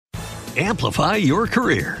Amplify your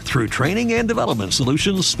career through training and development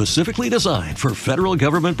solutions specifically designed for federal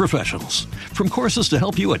government professionals. From courses to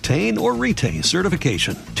help you attain or retain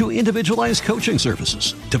certification, to individualized coaching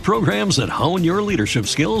services, to programs that hone your leadership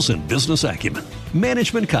skills and business acumen,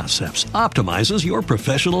 Management Concepts optimizes your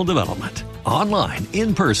professional development. Online,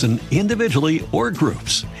 in person, individually, or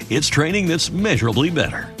groups, it's training that's measurably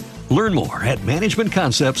better. Learn more at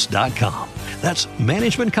managementconcepts.com. That's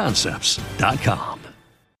managementconcepts.com.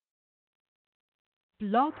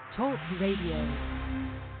 Blog Talk Radio.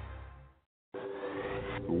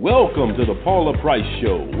 Welcome to the Paula Price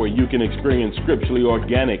Show, where you can experience scripturally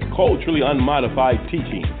organic, culturally unmodified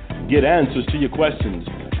teaching, get answers to your questions,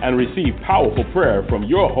 and receive powerful prayer from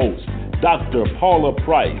your host, Dr. Paula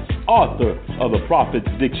Price, author of the Prophet's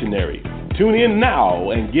Dictionary. Tune in now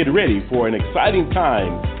and get ready for an exciting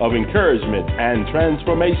time of encouragement and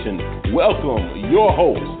transformation. Welcome your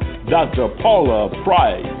host, Dr. Paula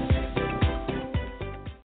Price.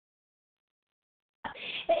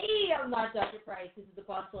 Hey, I'm not Dr. Price. This is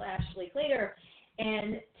Apostle Ashley Claytor.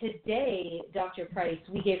 And today, Dr. Price,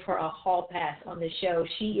 we gave her a hall pass on the show.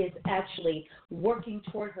 She is actually working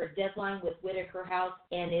toward her deadline with Whitaker House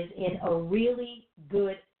and is in a really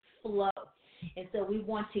good flow. And so we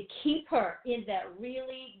want to keep her in that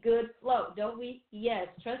really good flow, don't we? Yes,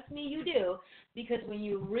 trust me, you do. Because when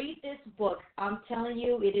you read this book, I'm telling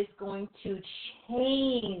you, it is going to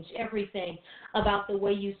change everything about the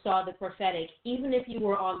way you saw the prophetic, even if you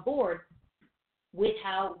were on board with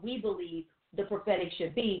how we believe the prophetic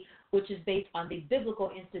should be, which is based on the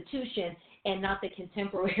biblical institution and not the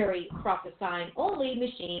contemporary prophesying only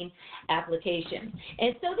machine application.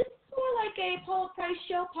 And so this is more like a Paula Price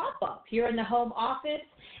Show pop-up here in the home office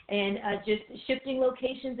and just shifting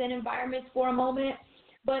locations and environments for a moment.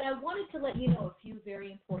 But I wanted to let you know a few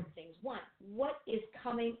very important things. One, what is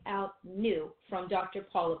coming out new from Dr.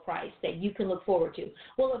 Paula Price that you can look forward to?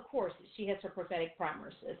 Well, of course, she has her prophetic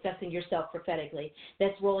primers, Assessing Yourself Prophetically.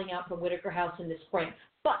 That's rolling out from Whitaker House in the spring.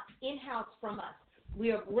 But in-house from us,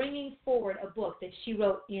 we are bringing forward a book that she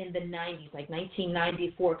wrote in the 90s, like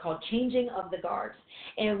 1994, called Changing of the Guards.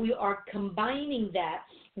 And we are combining that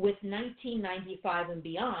with 1995 and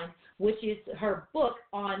Beyond, which is her book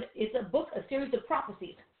on, it's a book, a series of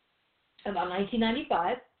prophecies about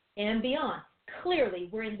 1995 and beyond. Clearly,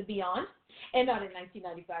 we're in the beyond and not in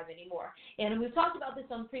 1995 anymore. And we've talked about this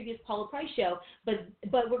on the previous Paula Price show, but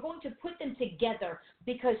we're going to put them together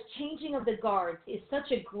because Changing of the Guards is such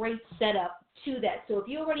a great setup to that. So if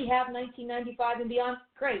you already have 1995 and beyond,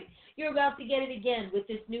 great. You're about to get it again with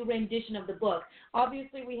this new rendition of the book.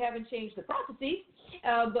 Obviously, we haven't changed the prophecies,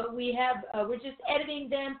 but we're just editing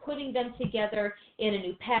them, putting them together in a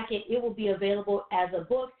new packet. It will be available as a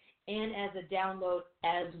book and as a download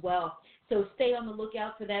as well. So stay on the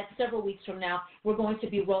lookout for that. Several weeks from now, we're going to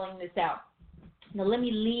be rolling this out. Now, let me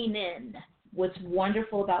lean in. What's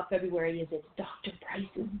wonderful about February is it's Dr.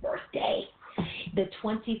 Price's birthday. The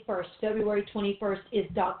 21st, February 21st, is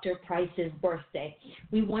Dr. Price's birthday.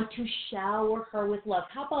 We want to shower her with love.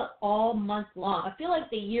 How about all month long? I feel like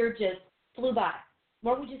the year just flew by.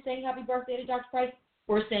 Weren't we just saying happy birthday to Dr. Price?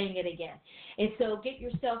 We're saying it again. And so get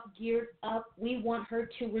yourself geared up. We want her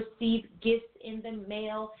to receive gifts in the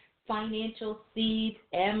mail, financial seeds,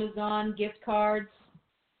 Amazon gift cards,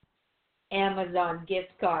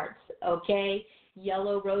 okay?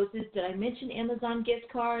 Yellow roses. Did I mention Amazon gift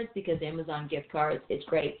cards? Because Amazon gift cards, it's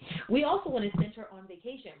great. We also want to send her on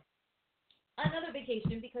vacation. Another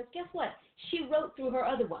vacation, because guess what? She wrote through her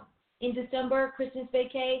other one. In December, Christmas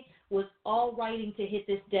vacay was all writing to hit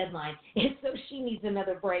this deadline. And so she needs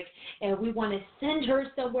another break. And we want to send her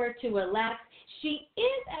somewhere to relax. She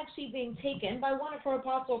is actually being taken by one of her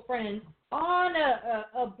apostle friends on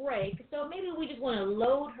a break. So maybe we just want to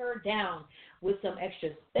load her down with some extra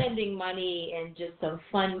spending money and just some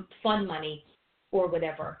fun money or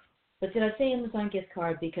whatever. But did I say Amazon gift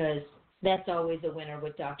card? Because that's always a winner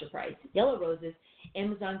with Dr. Price. Yellow roses,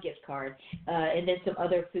 Amazon gift card, and then some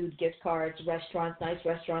other food gift cards, restaurants, nice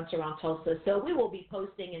restaurants around Tulsa. So we will be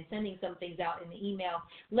posting and sending some things out in the email,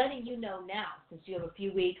 letting you know now, since you have a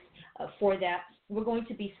few weeks for that. We're going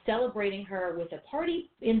to be celebrating her with a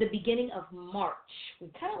party in the beginning of March.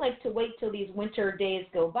 We kind of like to wait till these winter days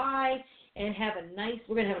go by and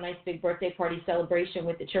we're going to have a nice big birthday party celebration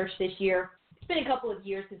with the church this year. It's been a couple of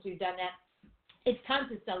years since we've done that. It's time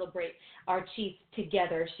to celebrate our chief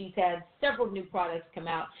together. She's had several new products come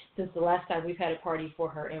out since the last time we've had a party for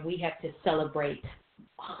her, and we have to celebrate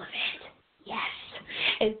all of it. Yes.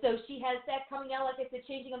 And so she has that coming out, like I said,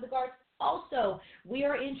 Changing of the Guards. Also, we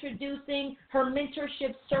are introducing her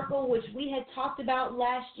mentorship circle, which we had talked about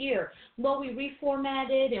last year. Well, we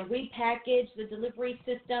reformatted and repackaged the delivery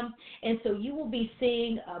system, and so you will be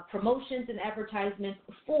seeing promotions and advertisements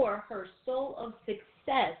for her Soul of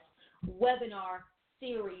Success webinar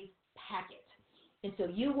series packet. And so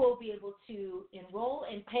you will be able to enroll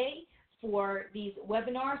and pay for these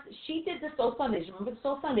webinars. She did the Soul Sundays. Remember the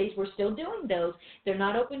Soul Sundays? We're still doing those. They're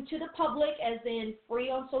not open to the public, as in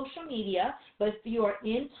free on social media. But if you are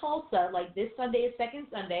in Tulsa, like this Sunday is second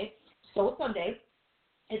Sunday, Soul Sunday,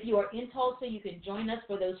 if you are in Tulsa, you can join us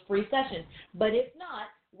for those free sessions. But if not,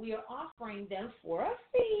 we are offering them for a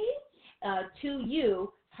fee to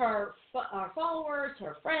you, her followers,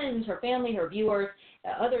 her friends, her family, her viewers,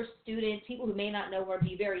 other students, people who may not know her,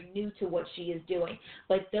 be very new to what she is doing.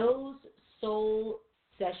 But those soul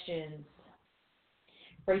sessions,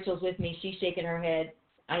 Rachel's with me. She's shaking her head.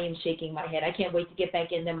 I am shaking my head. I can't wait to get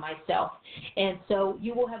back in them myself. And so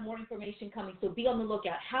you will have more information coming, so be on the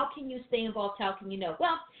lookout. How can you stay involved? How can you know?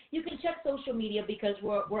 Well, you can check social media because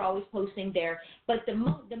we're always posting there. But the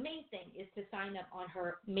main thing is to sign up on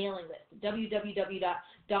her mailing list,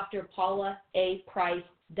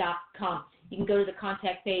 www.drpaulaaprice.com. You can go to the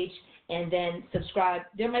contact page and then subscribe.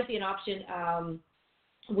 There might be an option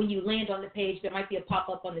when you land on the page, there might be a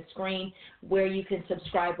pop-up on the screen where you can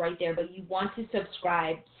subscribe right there. But you want to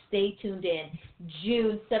subscribe. Stay tuned in.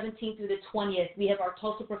 June 17th through the 20th, we have our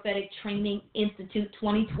Tulsa Prophetic Training Institute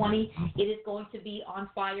 2020. It is going to be on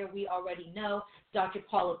fire. We already know Dr.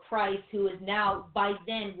 Paula Price, who is now, by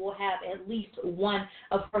then, will have at least one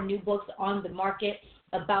of her new books on the market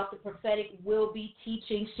about the prophetic, will be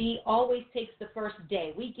teaching. She always takes the first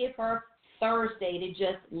day. We give her Thursday to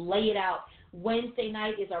just lay it out. Wednesday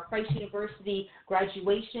night is our Price University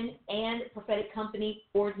graduation and prophetic company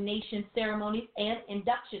ordination ceremonies and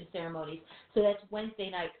induction ceremonies. So that's Wednesday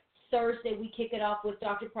night. Thursday, we kick it off with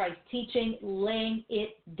Dr. Price teaching, laying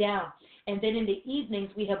it down. And then in the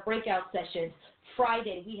evenings, we have breakout sessions.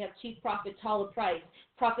 Friday, we have Chief Prophet Paula Price,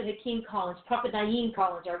 Prophet Hakeem Collins, Prophet Naeem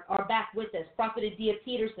Collins are back with us, Prophet Adia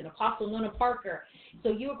Peterson, Apostle Nona Parker.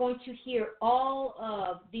 So you're going to hear all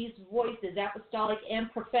of these voices, apostolic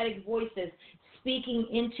and prophetic voices, speaking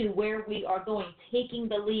into where we are going, taking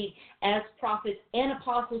the lead as prophets and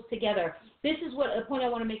apostles together. This is a point I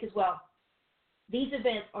want to make as well. These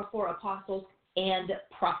events are for apostles and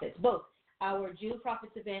prophets, both. Our June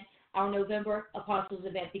Prophets event, our November Apostles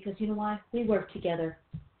event, because you know why? We work together.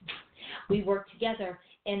 We work together,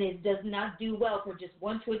 and it does not do well for just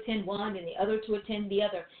one to attend one and the other to attend the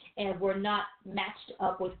other, and we're not matched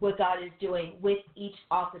up with what God is doing with each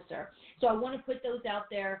officer. So I want to put those out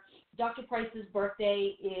there. Dr. Price's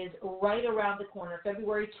birthday is right around the corner,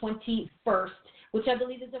 February 21st, which I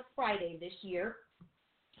believe is a Friday this year.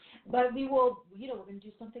 But we will, we're going to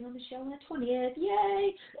do something on the show on the 20th.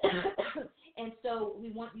 Yay! And so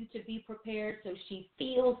we want you to be prepared so she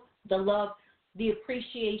feels the love, the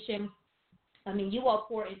appreciation. I mean, you all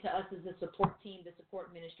pour into us as a support team, the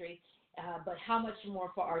support ministry, but how much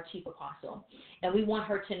more for our chief apostle. And we want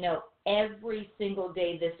her to know every single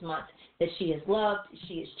day this month that she is loved,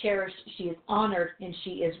 she is cherished, she is honored, and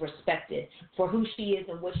she is respected for who she is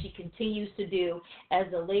and what she continues to do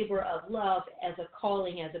as a labor of love, as a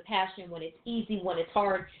calling, as a passion. When it's easy, when it's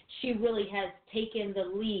hard, she really has taken the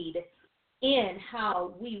lead in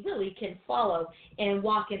how we really can follow and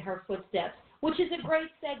walk in her footsteps, which is a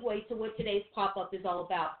great segue to what today's pop-up is all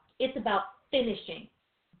about. It's about finishing.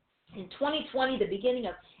 In 2020, the beginning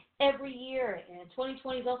of every year, and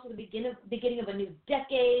 2020 is also the beginning of a new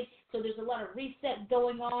decade, so there's a lot of reset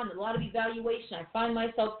going on, a lot of evaluation. I find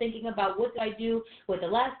myself thinking about what did I do with the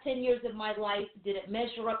last 10 years of my life? Did it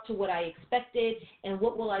measure up to what I expected? And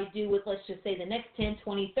what will I do with, let's just say, the next 10,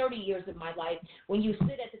 20, 30 years of my life? When you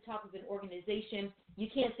sit at the top of an organization, you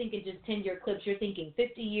can't think in just 10-year clips. You're thinking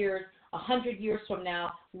 50 years, 100 years from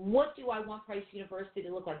now. What do I want Price University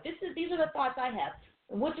to look like? These are the thoughts I have.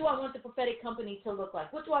 What do I want the prophetic company to look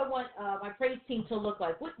like? What do I want my praise team to look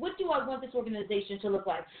like? What do I want this organization to look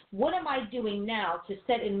like? What am I doing now to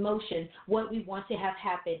set in motion what we want to have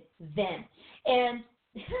happen then? And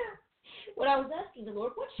when I was asking the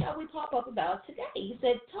Lord, what shall we pop up about today? He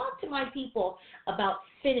said, talk to my people about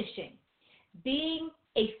finishing, being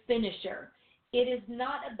a finisher. It is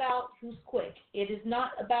not about who's quick. It is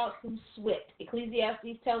not about who's swift.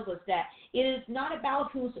 Ecclesiastes tells us that. It is not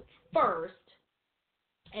about who's first,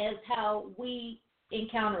 as how we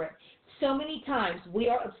encounter it. So many times we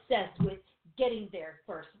are obsessed with getting there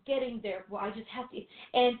first, getting there. Well, I just have to.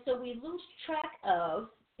 And so we lose track of,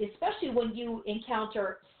 especially when you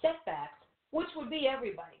encounter setbacks, which would be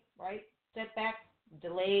everybody, right? Setbacks,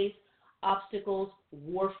 delays, obstacles,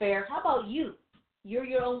 warfare. How about you? You're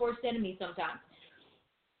your own worst enemy sometimes.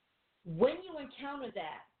 When you encounter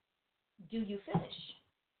that, do you finish?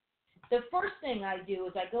 The first thing I do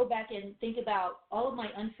is I go back and think about all of my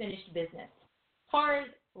unfinished business. Hard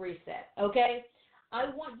reset, okay? I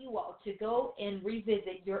want you all to go and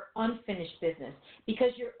revisit your unfinished business,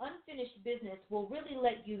 because your unfinished business will really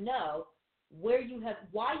let you know why you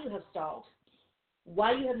have stalled,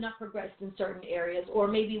 why you have not progressed in certain areas, or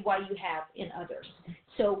maybe why you have in others.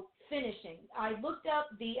 So finishing. I looked up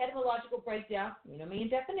the etymological breakdown, me in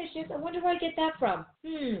definitions. I wonder where I get that from.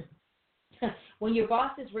 When your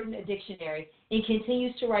boss has written a dictionary and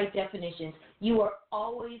continues to write definitions, you are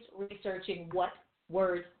always researching what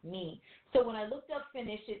words mean. So when I looked up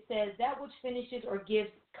finish, it says that which finishes or gives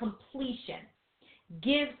completion.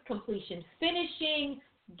 Gives completion. Finishing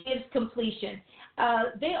gives completion.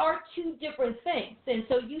 They are two different things, and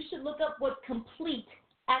so you should look up what complete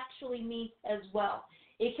actually means as well.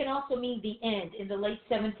 It can also mean the end in the late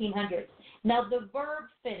 1700s. Now, the verb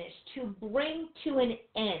finish, to bring to an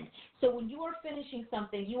end. So when you are finishing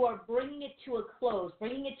something, you are bringing it to a close,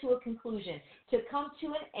 bringing it to a conclusion, to come to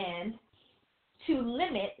an end, to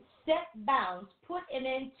limit, set bounds, put an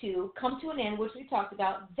end to, come to an end, which we talked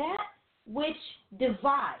about, that which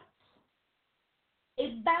divides,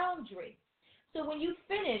 a boundary. So when you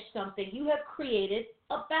finish something, you have created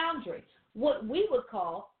a boundary, what we would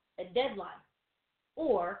call a deadline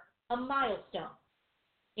or a milestone.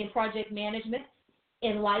 In project management,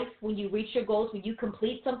 in life, when you reach your goals, when you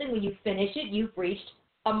complete something, when you finish it, you've reached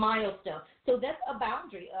a milestone. So that's a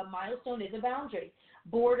boundary. A milestone is a boundary.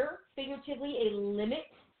 Border, figuratively, a limit,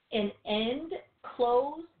 an end,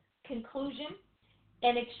 close, conclusion,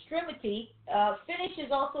 and extremity. Finish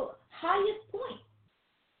is also highest point.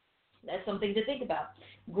 That's something to think about.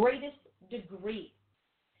 Greatest degree,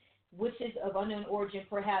 which is of unknown origin,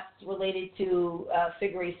 perhaps related to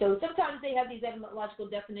figurae. So sometimes they have these etymological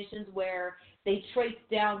definitions where they trace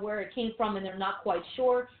down where it came from and they're not quite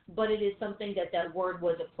sure, but it is something that word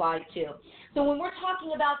was applied to. So when we're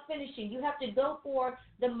talking about finishing, you have to go for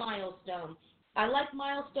the milestone. I like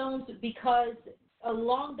milestones because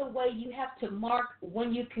along the way you have to mark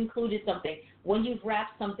when you've concluded something, when you've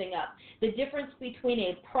wrapped something up. The difference between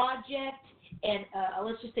a project and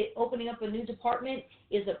let's just say opening up a new department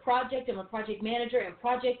is a project. I'm a project manager, and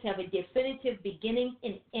projects have a definitive beginning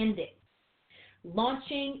and ending.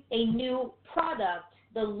 Launching a new product,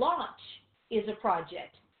 the launch is a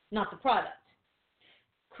project, not the product.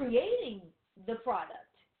 Creating the product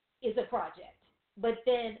is a project, but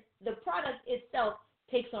then the product itself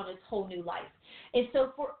takes on its whole new life. And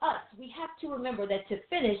so for us, we have to remember that to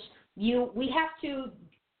finish, we have to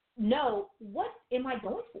know, what am I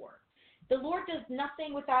going for? The Lord does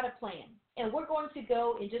nothing without a plan. And we're going to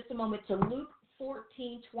go in just a moment to Luke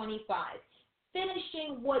 14:25.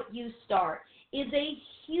 Finishing what you start is a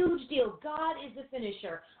huge deal. God is a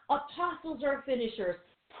finisher. Apostles are finishers.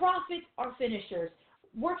 Prophets are finishers.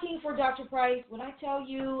 Working for Dr. Price, when I tell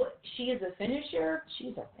you she is a finisher,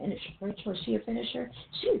 she's a finisher. Rachel, is she a finisher?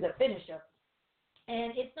 She's a finisher.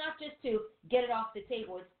 And it's not just to get it off the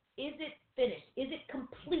table. Is it finished? Is it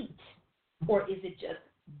complete? Or is it just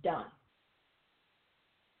done?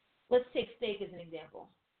 Let's take steak as an example.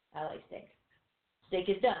 I like steak. Steak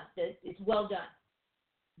is done. It's well done.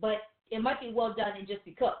 But it might be well done and just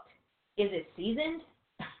be cooked. Is it seasoned?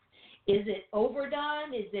 Is it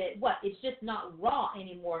overdone? Is it what? It's just not raw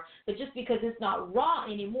anymore. But just because it's not raw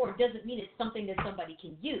anymore doesn't mean it's something that somebody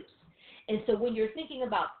can use. And so when you're thinking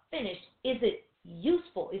about finished, is it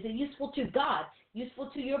useful? Is it useful to God? Useful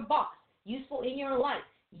to your boss? Useful in your life?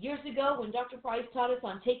 Years ago, when Dr. Price taught us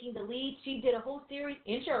on taking the lead, she did a whole series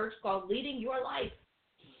in church called Leading Your Life.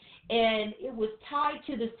 And it was tied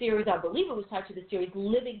to the series, I believe it was tied to the series,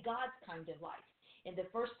 Living God's Kind of Life. And the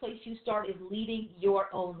first place you start is leading your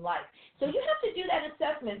own life. So you have to do that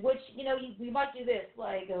assessment, which, we might do this,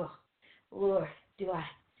 like, oh, Lord, do I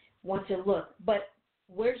want to look? But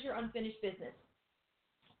where's your unfinished business?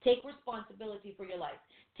 Take responsibility for your life.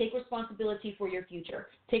 Take responsibility for your future.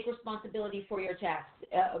 Take responsibility for your tasks.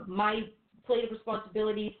 My plate of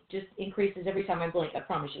responsibilities just increases every time I blink. I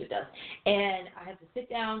promise you it does. And I have to sit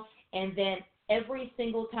down and then every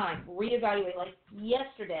single time reevaluate. Like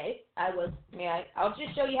yesterday, I'll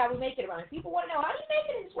just show you how we make it around. If people want to know, how do you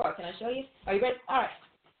make it in this world? Can I show you? Are you ready? All right.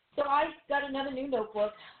 So I got another new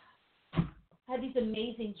notebook. I had these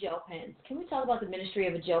amazing gel pens. Can we talk about the ministry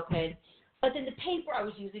of a gel pen? But then the paper I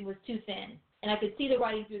was using was too thin, and I could see the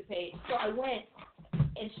writing through the page. So I went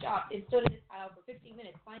and shopped and stood in this aisle for 15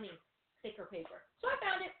 minutes finding thicker paper. So I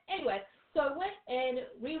found it. Anyway, so I went and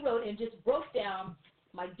rewrote and just broke down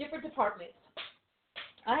my different departments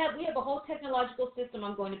We have a whole technological system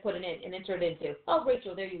I'm going to put it in and enter it into. Oh,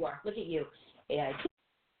 Rachel, there you are. Look at you. AI.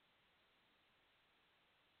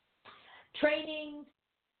 Trainings,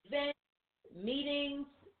 events, meetings,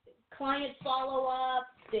 client follow-up.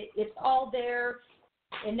 It's all there.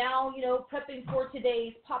 And now, prepping for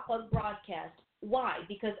today's pop-up broadcast. Why?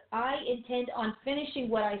 Because I intend on finishing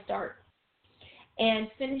what I start and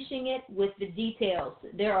finishing it with the details.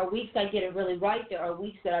 There are weeks I get it really right. There are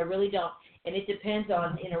weeks that I really don't. And it depends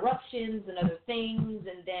on interruptions and other things,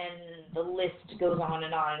 and then the list goes on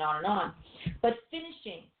and on and on and on. But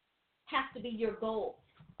finishing has to be your goal.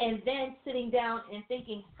 And then sitting down and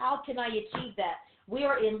thinking, how can I achieve that? We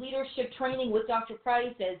are in leadership training with Dr.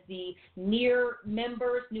 Price as the NEAR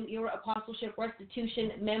members, New Era Apostleship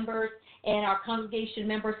Restitution members, and our congregation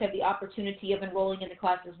members have the opportunity of enrolling in the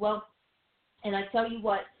class as well. And I tell you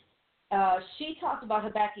what, she talked about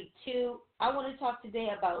Habakkuk 2. I want to talk today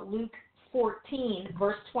about Luke 14,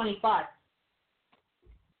 verse 25.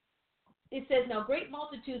 It says, now great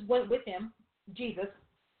multitudes went with him, Jesus,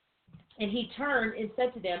 and he turned and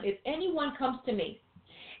said to them, if anyone comes to me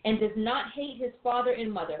and does not hate his father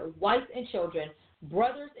and mother, wife and children,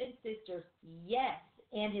 brothers and sisters, yes,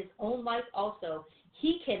 and his own life also,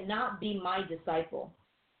 he cannot be my disciple.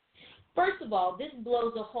 First of all, this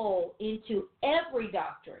blows a hole into every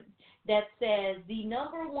doctrine that says the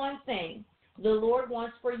number one thing the Lord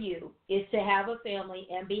wants for you is to have a family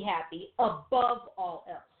and be happy above all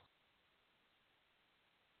else.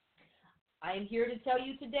 I am here to tell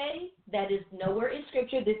you today that is nowhere in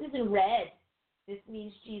Scripture. This is in red. This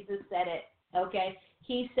means Jesus said it, okay?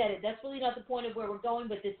 He said it. That's really not the point of where we're going,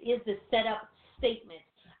 but this is the setup statement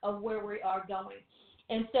of where we are going.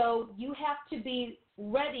 And so you have to be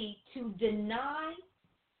ready to deny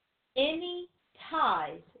any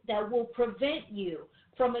ties that will prevent you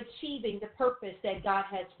from achieving the purpose that God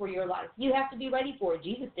has for your life. You have to be ready for it.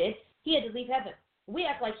 Jesus did. He had to leave heaven. We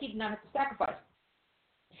act like he did not have to sacrifice.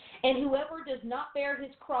 And whoever does not bear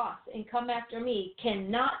his cross and come after me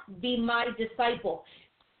cannot be my disciple.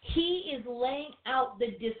 He is laying out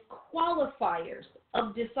the disqualifiers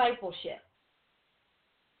of discipleship.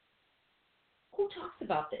 Who talks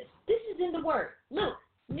about this? This is in the Word. Luke,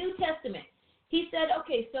 New Testament. He said,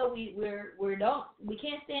 okay, so we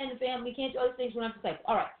can't stand the family, we can't do all these things, we're not disciples.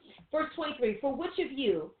 All right, verse 23, for which of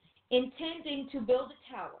you, intending to build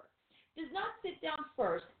a tower, does not sit down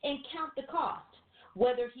first and count the cost,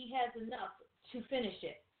 whether he has enough to finish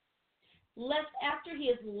it, lest after he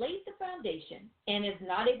has laid the foundation and is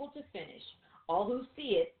not able to finish, all who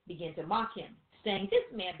see it begin to mock him, saying, this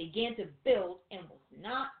man began to build and was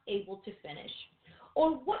not able to finish.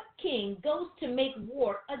 Or what king goes to make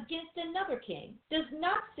war against another king, does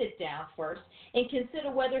not sit down first and consider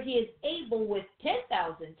whether he is able with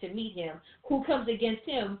 10,000 to meet him who comes against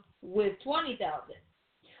him with 20,000?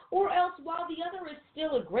 Or else, while the other is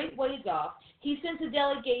still a great ways off, he sends a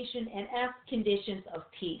delegation and asks conditions of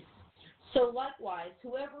peace. So likewise,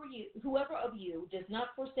 whoever of you does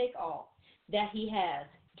not forsake all that he has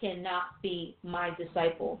cannot be my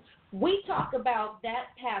disciple. We talk about that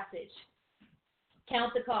passage.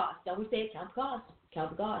 Count the cost. Don't we say it? Count the cost.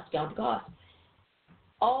 Count the cost. Count the cost.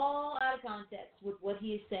 All out of context with what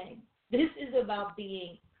he is saying. This is about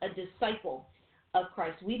being a disciple of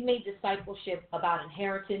Christ. We've made discipleship about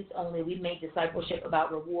inheritance only. We've made discipleship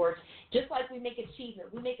about rewards. Just like we make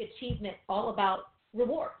achievement. We make achievement all about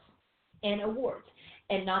rewards and awards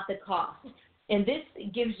and not the cost. And this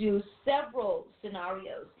gives you several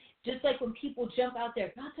scenarios. Just like when people jump out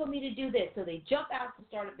there, God told me to do this. So they jump out to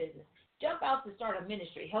start a business. Jump out to start a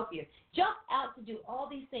ministry, help you. Jump out to do all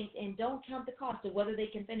these things and don't count the cost of whether they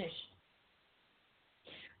can finish.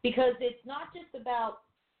 Because it's not just about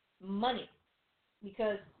money,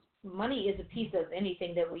 because money is a piece of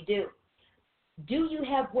anything that we do. Do you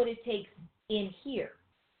have what it takes in here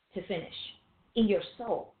to finish? In your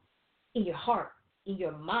soul, in your heart, in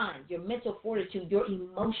your mind, your mental fortitude, your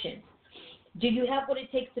emotions? Do you have what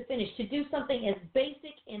it takes to finish? To do something as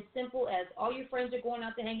basic and simple as all your friends are going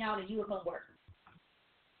out to hang out and you at home work.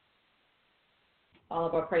 All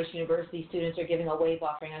of our Price University students are giving a wave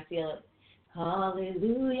offering. I feel it.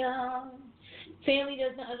 Hallelujah. Family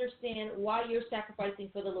doesn't understand why you're sacrificing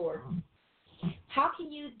for the Lord. How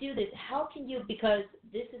can you do this? How can you? Because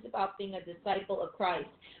this is about being a disciple of Christ.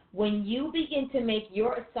 When you begin to make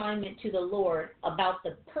your assignment to the Lord about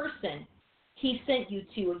the person he sent you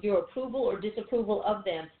to, your approval or disapproval of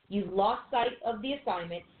them, you've lost sight of the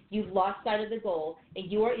assignment, you've lost sight of the goal,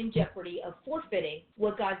 and you are in jeopardy of forfeiting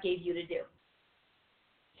what God gave you to do.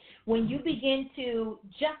 When you begin to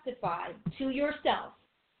justify to yourself,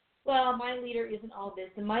 well, my leader isn't all this,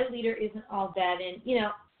 and my leader isn't all that, and,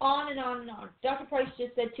 On and on and on. Dr. Price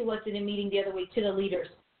just said to us in a meeting the other week, to the leaders,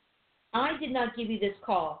 I did not give you this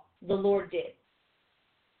call. The Lord did.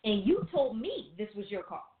 And you told me this was your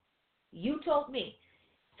call. You told me.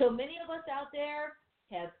 So many of us out there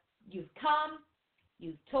you've come,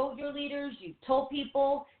 you've told your leaders, you've told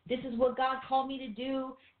people, this is what God called me to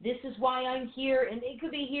do, this is why I'm here, and it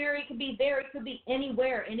could be here, it could be there, it could be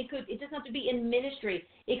anywhere, and it doesn't have to be in ministry.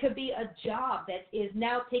 It could be a job that is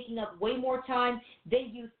now taking up way more time than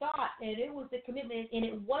you thought, and it was a commitment, and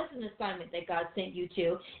it was an assignment that God sent you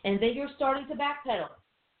to, and then you're starting to backpedal.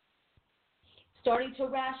 Starting to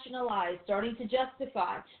rationalize, starting to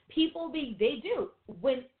justify. People they do.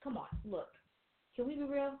 Come on, look. Can we be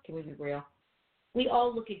real? Can we be real? We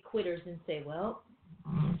all look at quitters and say, well,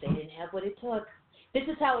 they didn't have what it took. This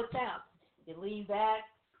is how it sounds. You lean back,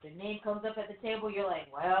 their name comes up at the table, you're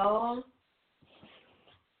like, well,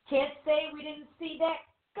 can't say we didn't see that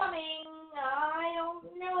coming. I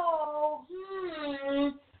don't know.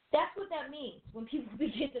 That's what that means when people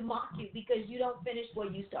begin to mock you because you don't finish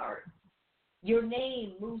what you start. Your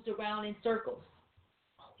name moves around in circles.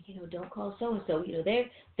 Oh, don't call so-and-so.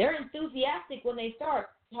 They're enthusiastic when they start.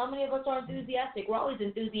 How many of us are enthusiastic? We're always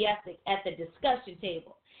enthusiastic at the discussion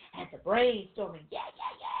table, at the brainstorming. Yeah.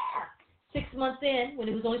 6 months in, when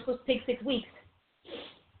it was only supposed to take 6 weeks.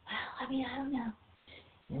 Well, I don't know.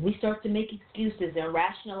 And we start to make excuses and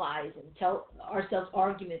rationalize and tell ourselves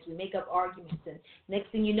arguments. We make up arguments, and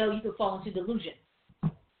next thing you know, you can fall into delusion.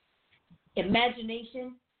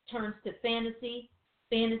 Imagination turns to fantasy.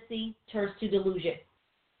 Fantasy turns to delusion.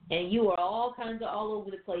 And you are all over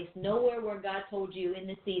the place, nowhere where God told you in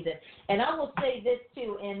this season. And I will say this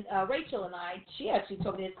too, and Rachel and I, she actually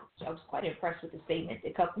told me this, I was quite impressed with the statement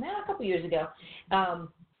a couple years ago. Hard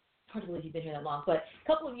to believe you've been here that long, but a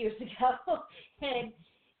couple of years ago, and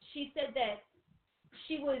she said that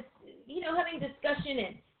she was, having a discussion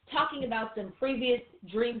and talking about some previous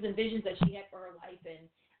dreams and visions that she had for her life, and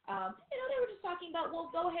they were just talking about, well,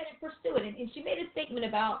 go ahead and pursue it. And she made a statement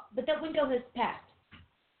about, but that window has passed.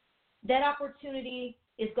 That opportunity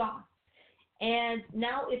is gone. And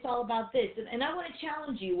now it's all about this. And I want to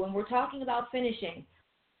challenge you when we're talking about finishing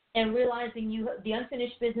and realizing the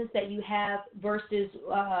unfinished business that you have versus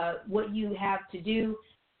what you have to do.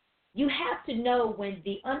 You have to know when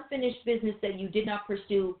the unfinished business that you did not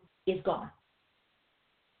pursue is gone.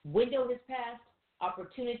 Window has passed.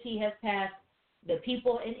 Opportunity has passed. The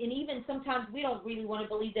people, and even sometimes we don't really want to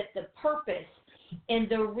believe that the purpose and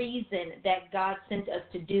the reason that God sent us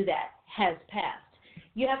to do that has passed.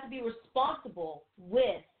 You have to be responsible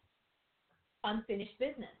with unfinished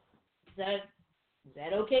business. Is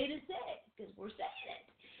that okay to say? Because we're saying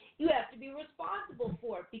it. You have to be responsible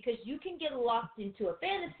for it because you can get locked into a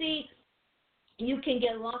fantasy. You can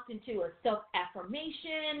get locked into a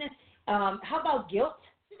self-affirmation. How about guilt?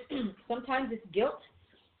 Sometimes it's guilt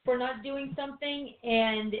for not doing something,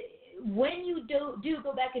 and when you do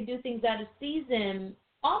go back and do things out of season,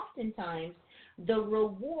 oftentimes the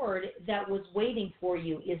reward that was waiting for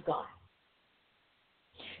you is gone.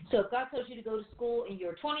 So if God tells you to go to school in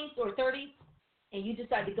your 20s or 30s, and you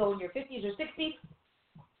decide to go in your 50s or 60s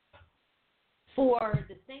for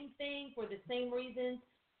the same thing, for the same reasons,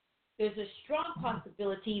 there's a strong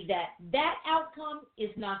possibility that outcome is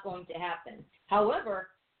not going to happen. However,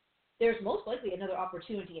 there's most likely another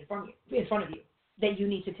opportunity in front of you that you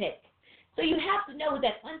need to take. So you have to know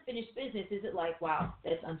that unfinished business. Is it like, wow,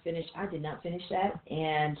 that's unfinished. I did not finish that.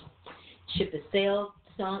 And ship has sailed,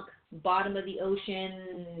 sunk, bottom of the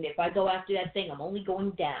ocean. If I go after that thing, I'm only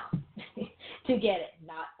going down to get it,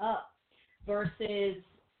 not up. Versus,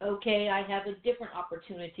 okay, I have a different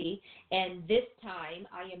opportunity, and this time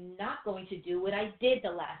I am not going to do what I did the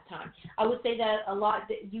last time. I would say that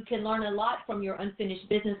that you can learn a lot from your unfinished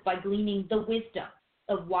business by gleaning the wisdom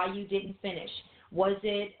of why you didn't finish. Was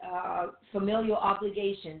it familial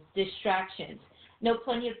obligations, distractions? I know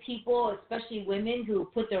plenty of people, especially women, who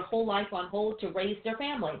put their whole life on hold to raise their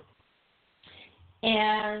family.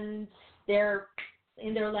 And they're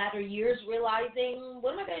in their latter years realizing,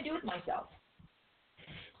 what am I going to do with myself?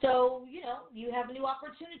 So, you have a new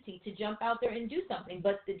opportunity to jump out there and do something.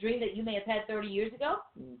 But the dream that you may have had 30 years ago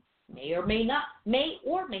may or may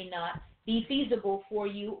not be feasible for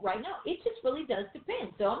you right now. It just really does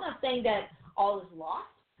depend. So I'm not saying that all is lost,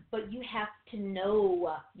 but you have to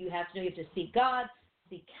know. You have to seek God,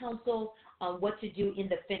 seek counsel on what to do in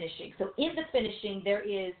the finishing. So in the finishing, there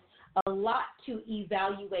is a lot to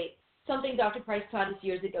evaluate. Something Dr. Price taught us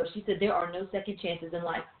years ago. She said there are no second chances in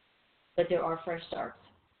life, but there are fresh starts.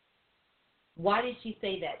 Why did she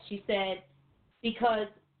say that? She said because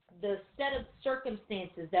the set of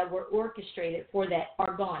circumstances that were orchestrated for that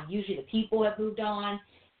are gone. Usually the people have moved on.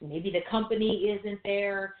 Maybe the company isn't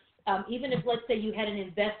there. Even if, let's say, you had an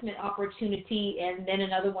investment opportunity and then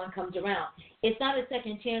another one comes around, it's not a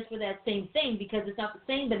second chance for that same thing because it's not the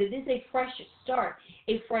same, but it is a fresh start,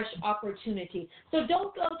 a fresh opportunity. So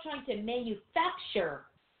don't go trying to manufacture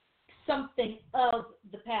something of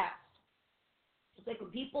the past. It's like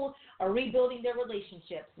when people are rebuilding their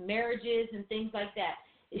relationships, marriages, and things like that.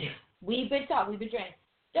 We've been taught, we've been trained.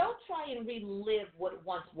 Don't try and relive what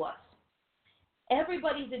once was.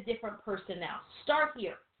 Everybody's a different person now. Start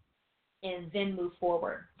here and then move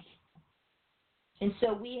forward. And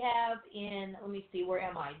so we have in, let me see, where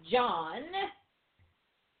am I? John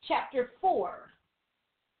chapter 4.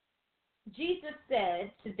 Jesus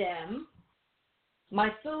said to them, my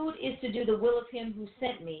food is to do the will of him who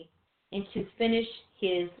sent me and to finish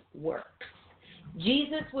his works.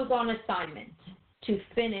 Jesus was on assignment to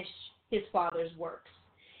finish his Father's works.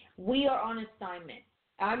 We are on assignment.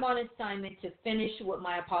 I'm on assignment to finish what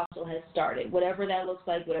my apostle has started, whatever that looks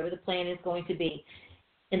like, whatever the plan is going to be.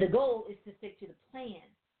 And the goal is to stick to the plan.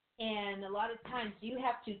 And a lot of times you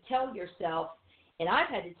have to tell yourself, and I've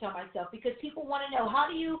had to tell myself, because people want to know, how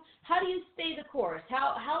do you stay the course?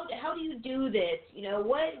 How do you do this? You know,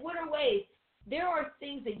 what are ways? There are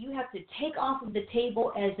things that you have to take off of the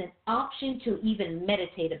table as an option to even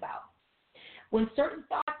meditate about. When certain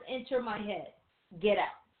thoughts enter my head, get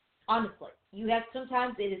out. Honestly, you have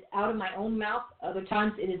sometimes it is out of my own mouth, other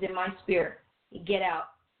times it is in my spirit. Get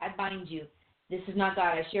out. I bind you. This is not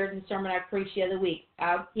God. I shared in the sermon I preached the other week.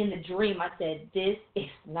 In the dream, I said, this is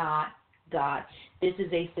not God. This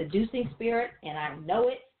is a seducing spirit, and I know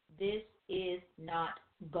it. This is not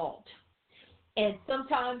God. And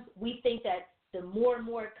sometimes we think that the more and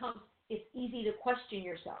more it comes, it's easy to question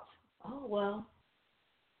yourself. Oh, well,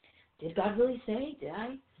 did God really say?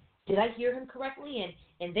 Did I hear him correctly?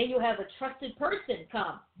 And then you'll have a trusted person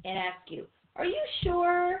come and ask you, are you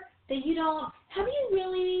sure that you don't, have you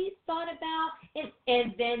really thought about,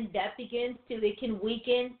 and then that begins to, it can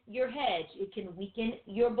weaken your hedge. It can weaken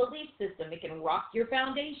your belief system. It can rock your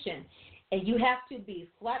foundation. And you have to be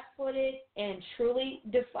flat-footed and truly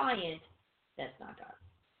defiant. That's not God.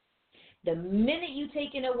 The minute you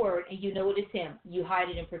take in a word and you know it is him, you hide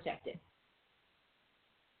it and protect it.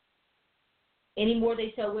 Anymore,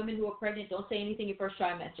 they tell women who are pregnant, don't say anything your first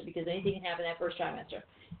trimester because anything can happen that first trimester.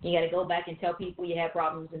 You got to go back and tell people you have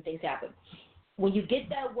problems and things happen. When you get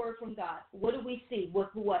that word from God, what do we see?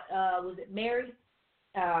 What was it Mary?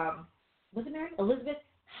 Was it Mary? Elizabeth?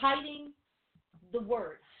 Hiding the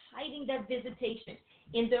word, hiding that visitation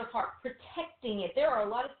in their heart, protecting it. There are a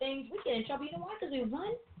lot of things we get in trouble. You know why? Because we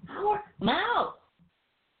run our mouth.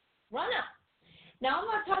 Run up. Now, I'm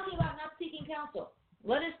not talking about not seeking counsel.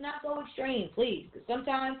 Let us not go extreme, please, because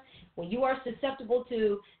sometimes when you are susceptible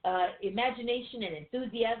to imagination and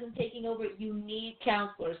enthusiasm taking over, you need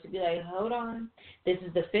counselors to be like, hold on, this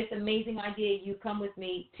is the fifth amazing idea you come to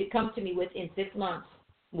me with in 6 months.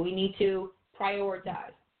 We need to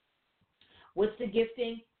prioritize. What's the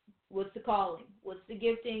gifting? What's the calling? What's the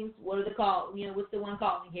giftings? What are the call? You know, what's the one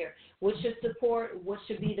calling here? What should support? What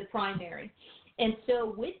should be the primary? And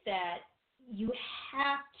so with that, you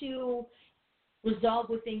have to resolve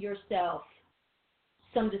within yourself.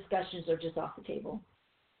 Some discussions are just off the table.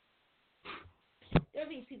 There are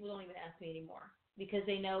things people don't even ask me anymore because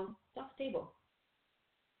they know it's off the table.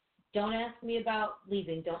 Don't ask me about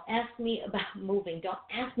leaving. Don't ask me about moving. Don't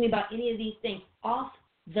ask me about any of these things. Off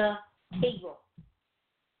the table.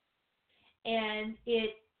 And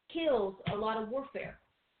it kills a lot of warfare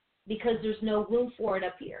because there's no room for it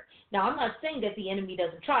up here. Now, I'm not saying that the enemy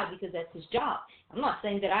doesn't try because that's his job. I'm not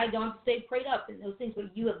saying that I don't stay prayed up and those things,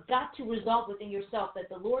 but you have got to resolve within yourself that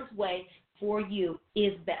the Lord's way for you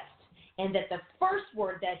is best, and that the first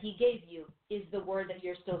word that he gave you is the word that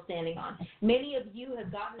you're still standing on. Many of you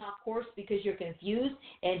have gotten off course because you're confused,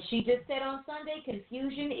 and she just said on Sunday,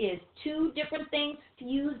 confusion is two different things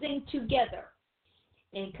fusing together.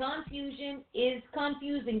 And confusion is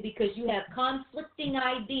confusing because you have conflicting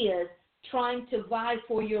ideas trying to vie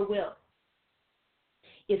for your will.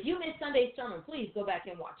 If you missed Sunday's sermon, please go back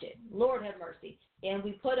and watch it. Lord have mercy. And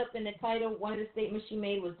we put up in the title, one of the statements she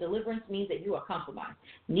made was deliverance means that you are compromised.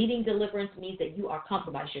 Needing deliverance means that you are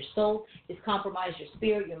compromised. Your soul is compromised, your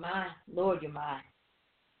spirit, your mind, Lord, your mind,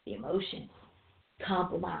 the emotions,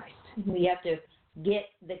 compromised. We have to get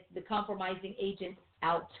the compromising agent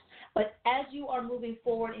out. But as you are moving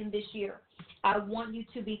forward in this year, I want you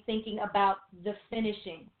to be thinking about the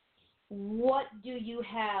finishing. What do you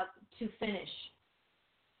have to finish?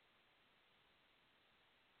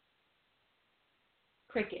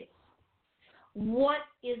 Crickets. What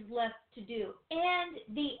is left to do? And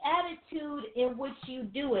the attitude in which you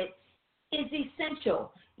do it is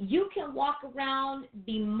essential. You can walk around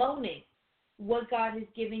bemoaning what God has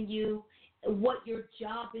given you, what your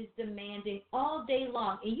job is demanding all day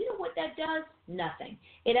long. And you know what that does? Nothing.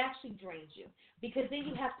 It actually drains you, because then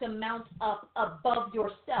you have to mount up above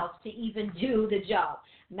yourself to even do the job.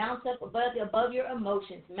 Mount up above your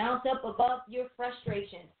emotions. Mount up above your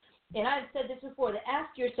frustrations. And I've said this before, to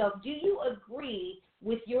ask yourself, do you agree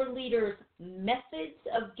with your leaders' methods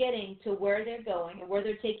of getting to where they're going and where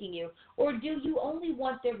they're taking you, or do you only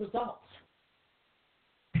want their results?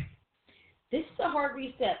 This is a hard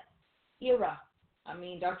reset era. I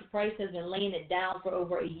mean, Dr. Price has been laying it down for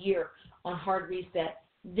over a year on hard reset.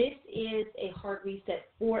 This is a hard reset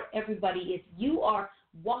for everybody. If you are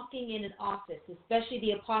walking in an office, especially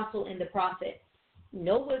the apostle and the prophet,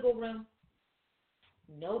 no wiggle room.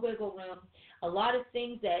 No wiggle room. A lot of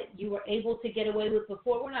things that you were able to get away with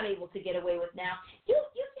before, we're not able to get away with now.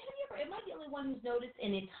 Am I the only one who's noticed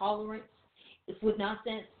an intolerance with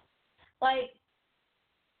nonsense? Like,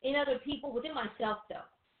 in other people, within myself, though.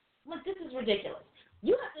 Like, this is ridiculous.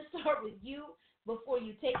 You have to start with you before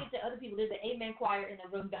you take it to other people. There's an amen choir in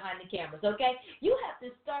the room behind the cameras, okay? You have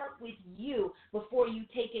to start with you before you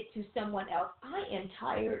take it to someone else. I am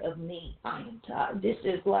tired of me. I am tired. This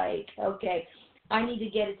is like, okay, I need to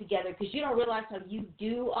get it together, because you don't realize how you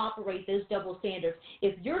do operate those double standards.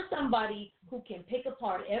 If you're somebody who can pick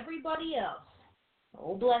apart everybody else,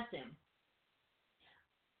 oh, bless him,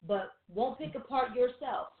 but won't pick apart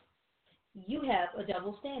yourself, you have a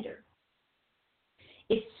double standard.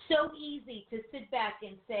 It's so easy to sit back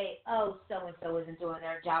and say, oh, so-and-so isn't doing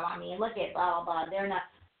their job. I mean, look at blah, blah, blah. They're not.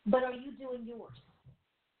 But are you doing yours?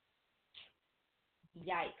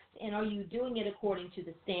 Yikes. And are you doing it according to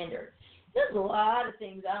the standard? There's a lot of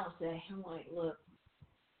things I don't say. I'm like, look,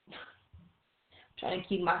 I'm trying to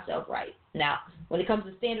keep myself right. Now, when it comes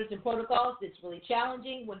to standards and protocols, it's really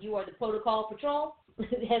challenging when you are the protocol patrol,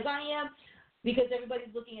 as I am, because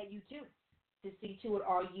everybody's looking at you too to see to it,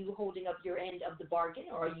 are you holding up your end of the bargain,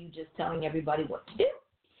 or are you just telling everybody what to do?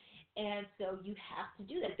 And so you have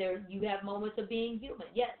to do that. You have moments of being human.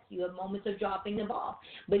 Yes, you have moments of dropping the ball.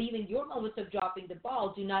 But even your moments of dropping the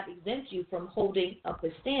ball do not exempt you from holding up a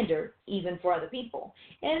standard, even for other people.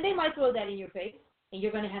 And they might throw that in your face, and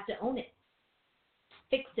you're going to have to own it,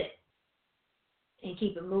 fix it, and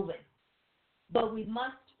keep it moving. But we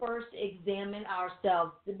must first examine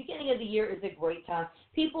ourselves. The beginning of the year is a great time.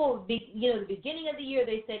 People, the beginning of the year,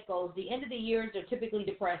 they set goals. The end of the year, they're typically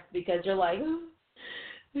depressed because they're like,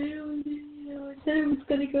 I said I was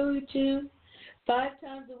going to go to the gym 5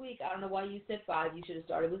 times a week. I don't know why you said 5. You should have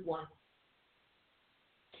started with 1.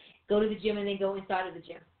 Go to the gym and then go inside of the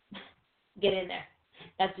gym. Get in there.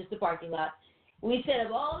 That's just the parking lot. We set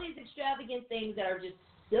up all these extravagant things that are just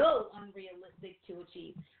so unrealistic to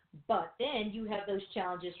achieve. But then you have those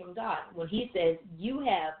challenges from God when he says, you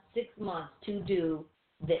have 6 months to do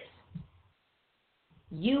this.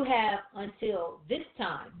 You have until this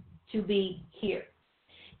time to be here.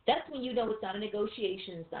 That's when you know it's not a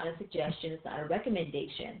negotiation, it's not a suggestion, it's not a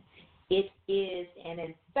recommendation. It is an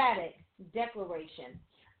emphatic declaration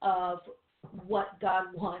of what God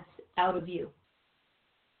wants out of you.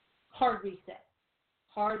 Hard reset.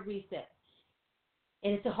 Hard reset.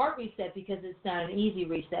 And it's a hard reset because it's not an easy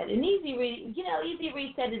reset. An easy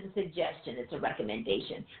reset is a suggestion. It's a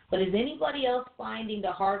recommendation. But is anybody else finding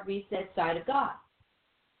the hard reset side of God?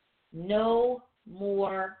 No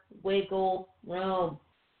more wiggle room.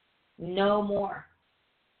 No more.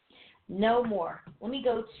 No more. Let me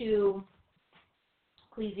go to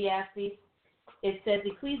Ecclesiastes. It says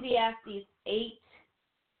Ecclesiastes 8.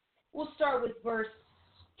 We'll start with verse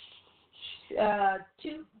 2.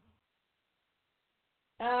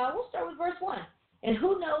 We'll start with verse 1. And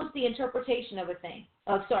who knows the interpretation of a thing?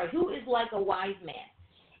 Who is like a wise man?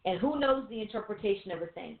 And who knows the interpretation of a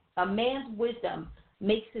thing? A man's wisdom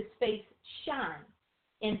makes his face shine,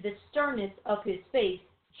 and the sternness of his face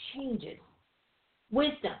changes.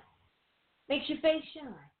 Wisdom makes your face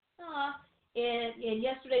shine. In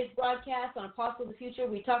yesterday's broadcast on Apostle of the Future,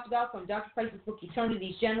 we talked about from Dr. Price's book,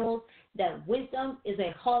 Eternity's Generals, that wisdom is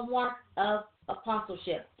a hallmark of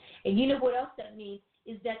apostleship. And you know what else that means?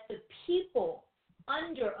 Is that the people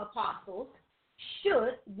under apostles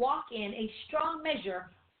should walk in a strong measure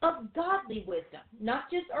of godly wisdom, not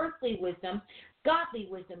just earthly wisdom, godly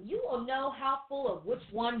wisdom. You will know how full of which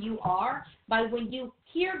one you are by when you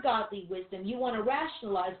hear godly wisdom, you want to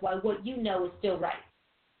rationalize why what you know is still right.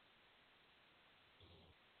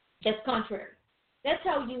 That's contrary. That's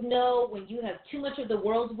how you know when you have too much of the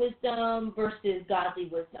world's wisdom versus godly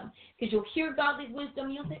wisdom. Because you'll hear godly wisdom,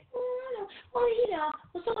 you'll think, I know. well,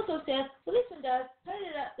 well, so-and-so says, well, this one does,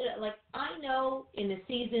 da-da-da-da. Like, I know in the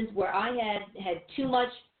seasons where I had too much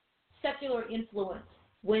secular influence,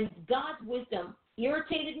 when God's wisdom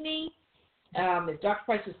irritated me, as Dr.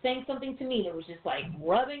 Price was saying something to me that was just like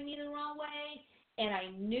rubbing me the wrong way, and I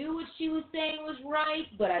knew what she was saying was right,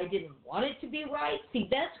 but I didn't want it to be right. See,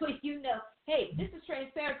 that's when you know, hey, this is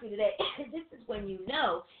transparency today. This is when you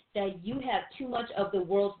know that you have too much of the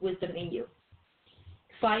world's wisdom in you.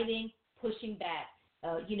 Fighting, pushing back.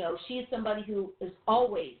 She is somebody who is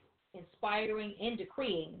always inspiring and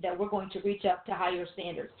decreeing that we're going to reach up to higher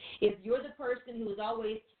standards. If you're the person who is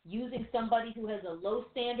always using somebody who has a low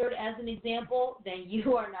standard as an example, then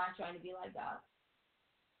you are not trying to be like God.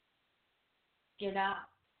 You're not.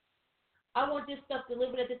 I want this stuff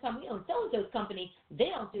delivered at this time. We don't sell those company. They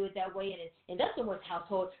don't do it that way, and that's in what's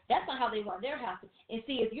household. That's not how they run their house. And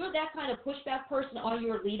see, if you're that kind of pushback person on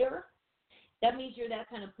your leader, that means you're that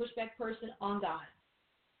kind of pushback person on God.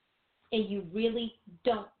 And you really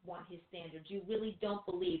don't want his standards. You really don't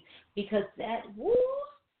believe. Because I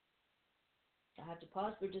have to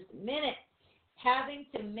pause for just a minute. Having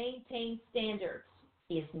to maintain standards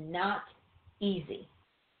is not easy.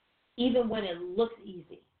 Even when it looks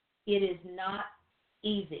easy, it is not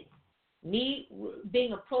easy. Me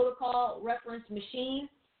being a protocol reference machine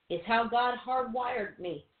is how God hardwired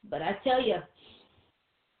me. But I tell you,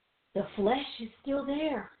 the flesh is still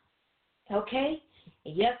there, okay?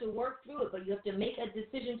 And you have to work through it, but you have to make a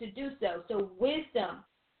decision to do so. So wisdom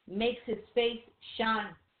makes his face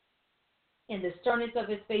shine, and the sternness of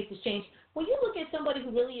his face is changed. When you look at somebody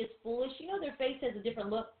who really is foolish, their face has a different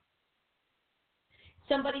look.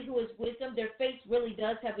 Somebody who is wisdom, their face really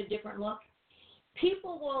does have a different look.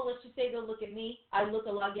 People will, let's just say they'll look at me. I look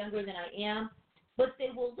a lot younger than I am, but they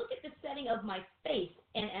will look at the setting of my face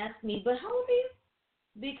and ask me, but how old are you?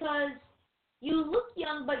 Because you look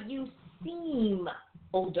young, but you seem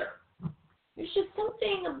older. There's just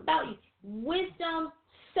something about you. Wisdom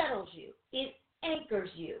settles you. It anchors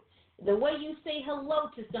you. The way you say hello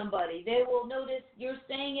to somebody, they will notice you're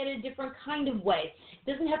saying it a different kind of way.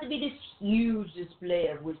 It doesn't have to be this huge display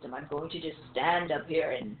of wisdom. I'm going to just stand up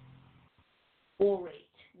here and orate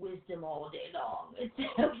wisdom all day long. It's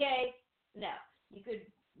okay?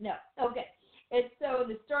 No. Okay. And so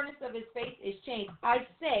the sternness of his face is changed. I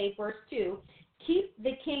say, verse 2, keep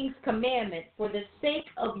the king's commandment for the sake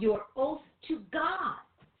of your oath to God.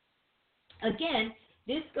 Again,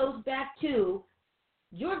 this goes back to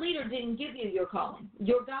your leader didn't give you your calling.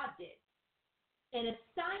 Your God did. And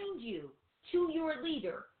assigned you to your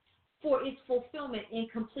leader for its fulfillment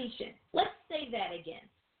and completion. Let's say that again.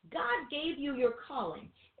 God gave you your calling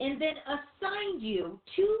and then assigned you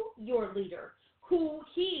to your leader, who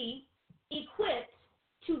he equipped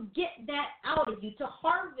to get that out of you, to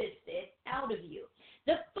harvest it out of you.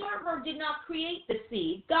 The farmer did not create the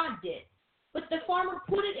seed. God did. But the farmer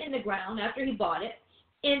put it in the ground after he bought it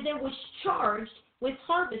and then was charged with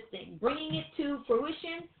harvesting, bringing it to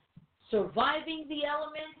fruition, surviving the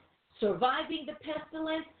elements, surviving the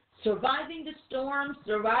pestilence, surviving the storm,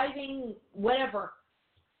 surviving whatever,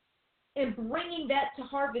 and bringing that to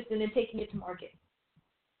harvest and then taking it to market.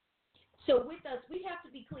 So with us, we have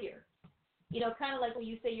to be clear. Kind of like when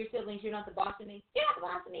you say your siblings, you're not the boss of me. You're not the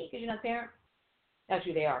boss of me because you're not the parent. That's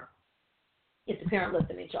who they are. If the parent left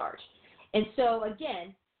them in charge. And so,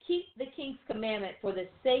 again, keep the king's commandment for the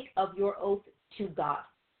sake of your oath to God.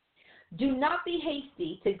 Do not be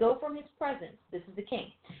hasty to go from his presence. This is the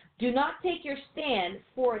king. Do not take your stand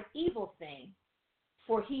for an evil thing,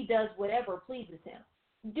 for he does whatever pleases him.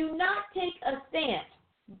 Do not take a stand.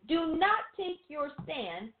 Do not take your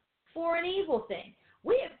stand for an evil thing.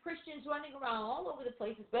 We have Christians running around all over the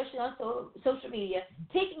place, especially on social media,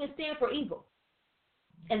 taking a stand for evil,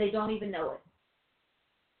 and they don't even know it.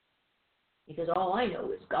 Because all I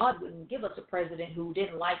know is God wouldn't give us a president who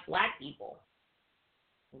didn't like black people.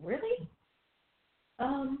 Really?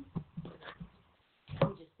 Let me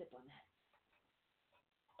just sip on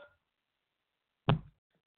that.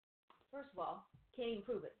 First of all, can't even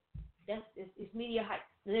prove it. It's media hype.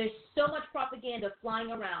 There's so much propaganda flying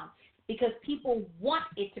around because people want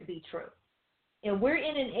it to be true. And we're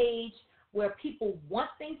in an age where people want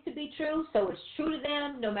things to be true, so it's true to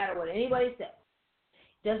them no matter what anybody says.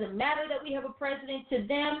 Doesn't matter that we have a president to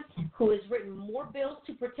them who has written more bills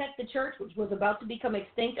to protect the church, which was about to become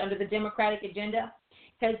extinct under the Democratic agenda,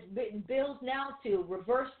 has written bills now to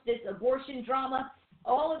reverse this abortion drama.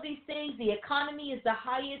 All of these things, the economy is the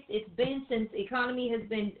highest it's been since economy has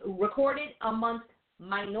been recorded amongst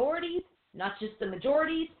minorities, not just the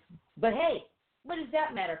majorities. But hey, what does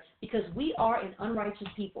that matter? Because we are an unrighteous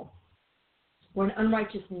people. We're an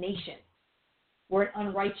unrighteous nation. We're an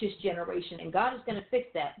unrighteous generation, and God is going to fix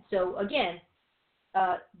that. So, again,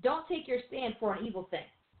 don't take your stand for an evil thing,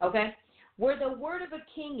 okay? Where the word of a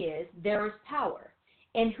king is, there is power.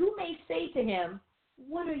 And who may say to him,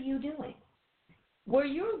 what are you doing? Where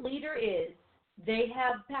your leader is, they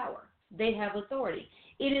have power. They have authority.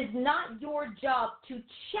 It is not your job to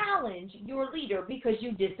challenge your leader because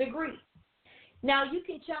you disagree. Now, you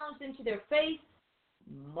can challenge them to their face.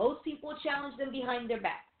 Most people challenge them behind their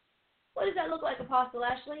back. What does that look like, Apostle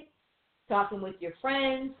Ashley? Talking with your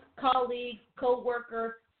friends, colleagues,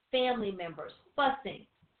 co-worker, family members, fussing,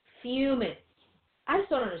 fuming. I just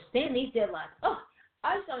don't understand these deadlines. Oh,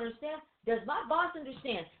 I just don't understand. Does my boss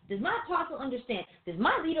understand? Does my apostle understand? Does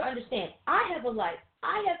my leader understand? I have a life.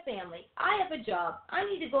 I have family. I have a job. I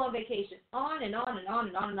need to go on vacation. On and on and on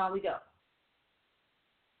and on and on we go.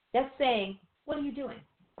 That's saying, what are you doing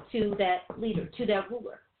to that leader, to that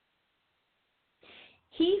ruler?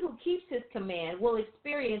 He who keeps his command will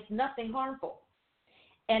experience nothing harmful.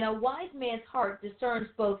 And a wise man's heart discerns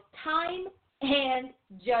both time and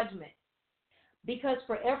judgment. Because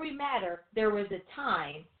for every matter there is a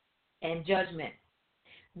time and judgment,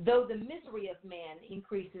 though the misery of man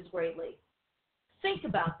increases greatly. Think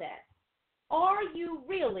about that. Are you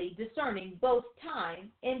really discerning both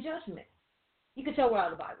time and judgment? You can tell we're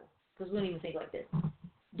out of the Bible because we don't even think like this.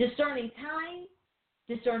 Discerning time,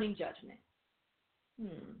 discerning judgment.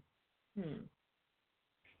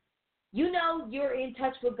 You know you're in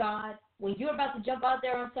touch with God when you're about to jump out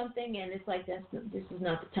there on something and it's like, this is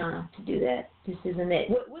not the time to do that. This isn't it.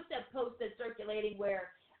 What's that post that's circulating where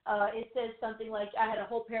it says something like, I had a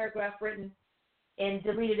whole paragraph written and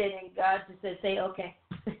deleted it, and God just says, say, okay.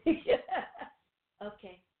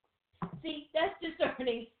 Okay. See, that's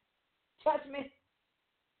discerning judgment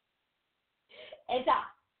and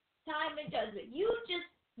time and judgment.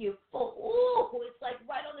 You're full. Ooh, it's like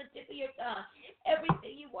right on the tip of your tongue.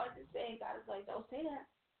 Everything you wanted to say, and God is like, don't say that.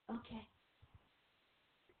 Okay.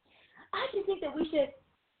 I just think that we should,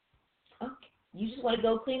 okay. You just want to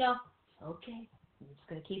go clean up? Okay. I'm just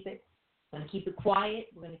going to keep it. I'm going to keep it quiet.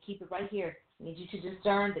 We're going to keep it right here. I need you to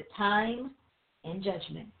discern the time and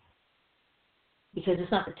judgment. Because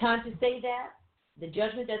it's not the time to say that. The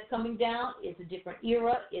judgment that's coming down is a different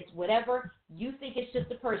era. It's whatever. You think it's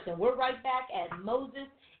just a person. We're right back at Moses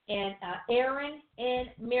and Aaron and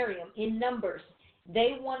Miriam in Numbers.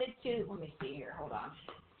 They wanted to, let me see here. Hold on.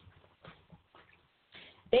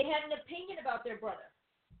 They had an opinion about their brother.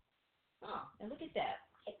 Oh, and look at that.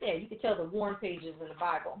 Right there, you can tell the worn pages in the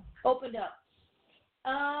Bible. Opened up.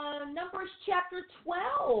 Numbers chapter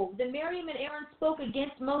 12. Then Miriam and Aaron spoke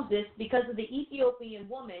against Moses because of the Ethiopian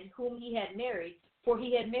woman whom he had married, for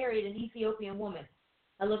he had married an Ethiopian woman.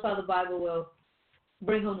 I love how the Bible will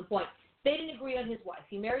bring home the point. They didn't agree on his wife.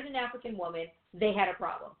 He married an African woman. They had a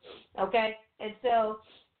problem. Okay? And so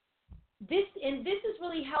this is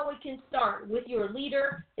really how it can start with your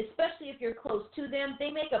leader, especially if you're close to them.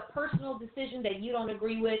 They make a personal decision that you don't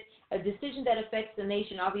agree with, a decision that affects the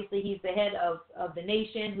nation. Obviously, he's the head of the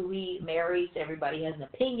nation who he marries. Everybody has an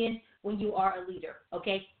opinion when you are a leader,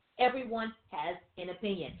 okay? Everyone has an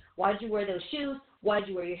opinion. Why did you wear those shoes? Why did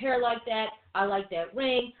you wear your hair like that? I like that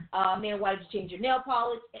ring. Man, why did you change your nail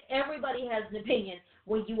polish? Everybody has an opinion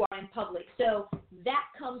when you are in public. So that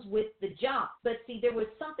comes with the job. But see, there was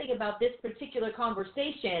something about this particular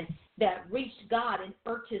conversation that reached God and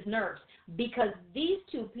irked his nerves because these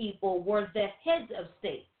two people were the heads of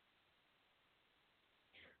state,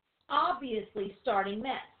 obviously starting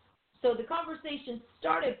mess. So the conversation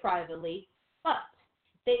started privately, but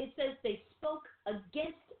it says they spoke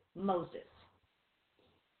against Moses.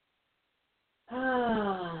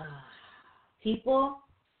 People,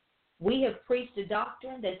 we have preached a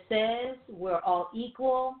doctrine that says we're all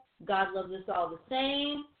equal, God loves us all the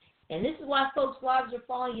same, and this is why folks' lives are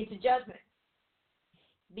falling into judgment,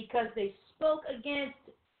 because they spoke against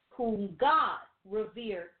whom God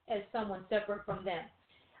revered as someone separate from them.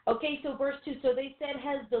 Okay, so verse 2, so they said,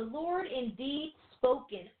 has the Lord indeed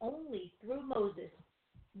spoken only through Moses?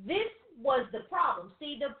 This was the problem.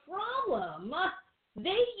 See, the problem,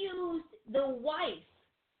 they used the wife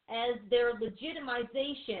as their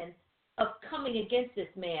legitimization of coming against this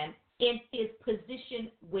man in his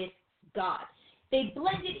position with God. They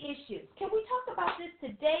blended issues. Can we talk about this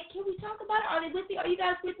today? Can we talk about it? Are they with me? Are you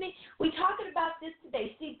guys with me? We're talking about this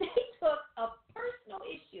today. See, they took a personal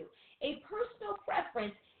issue, a personal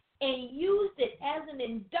preference, and used it as an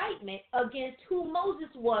indictment against who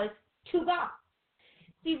Moses was to God.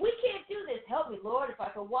 See, we can't do this. Help me, Lord, if I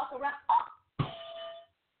could walk around. Oh,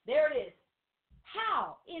 there it is.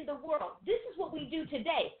 How in the world? This is what we do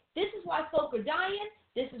today. This is why folk are dying.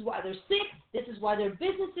 This is why they're sick. This is why their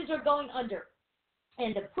businesses are going under.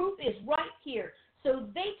 And the proof is right here. So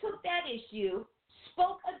they took that issue,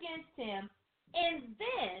 spoke against him, and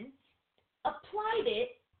then applied it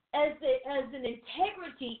as an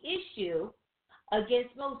integrity issue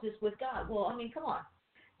against Moses with God. Well, I mean, come on.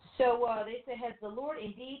 So they said, has the Lord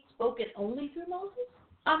indeed spoken only through Moses?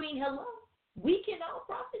 I mean, hello. We can all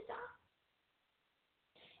prophesy.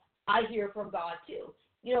 I hear from God, too.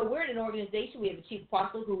 You know, we're in an organization. We have a chief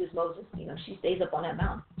apostle who is Moses. You know, she stays up on that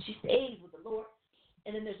mountain. She stays with the Lord.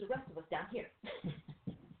 And then there's the rest of us down here.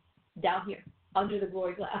 Down here, under the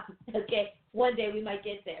glory cloud. Okay? One day we might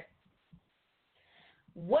get there.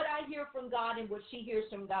 What I hear from God and what she hears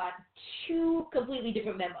from God, two completely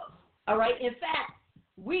different memos. All right? In fact,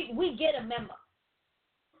 we get a memo.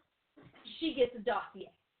 She gets a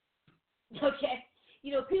dossier. Okay?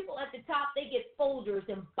 You know, people at the top, they get folders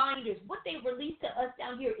and binders. What they release to us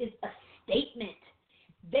down here is a statement.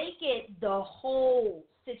 They get the whole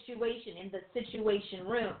situation in the situation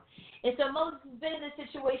room. And so Moses has been in the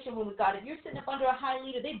situation room with God. If you're sitting up under a high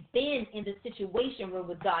leader, they've been in the situation room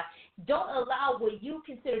with God. Don't allow what you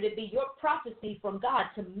consider to be your prophecy from God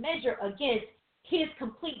to measure against his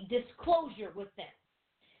complete disclosure with them.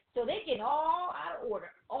 So they get all out of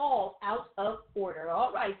order, all out of order.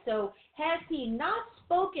 All right, so has he not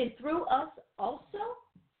spoken through us also?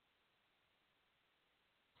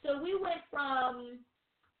 So we went from,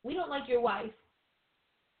 we don't like your wife,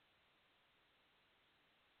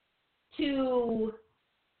 to,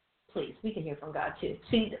 please, we can hear from God too.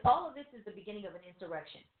 See, all of this is the beginning of an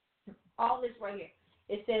insurrection. All this right here.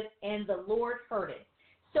 It says, and the Lord heard it.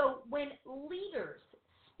 So when leaders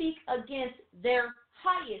speak against their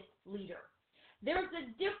highest leader, there's a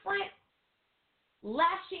different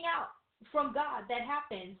lashing out from God that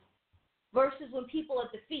happens versus when people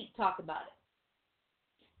at the feet talk about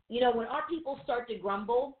it. You know, when our people start to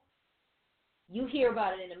grumble, you hear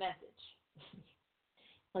about it in a message.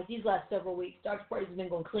 Like these last several weeks, Dr. Price has been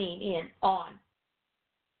going clean in on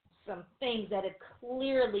some things that have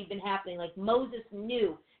clearly been happening. Like Moses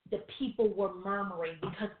knew the people were murmuring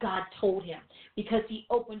because God told him, because he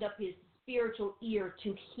opened up his spiritual ear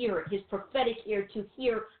to hear it, his prophetic ear to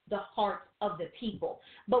hear the hearts of the people.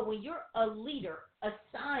 But when you're a leader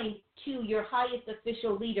assigned to your highest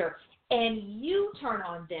official leader and you turn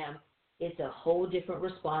on them, it's a whole different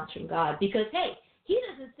response from God. Because, hey, he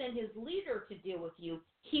doesn't send his leader to deal with you.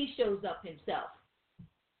 He shows up himself.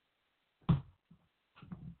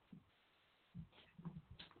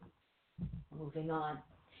 Moving on.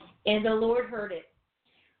 And the Lord heard it.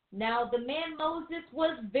 Now the man Moses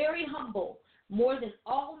was very humble, more than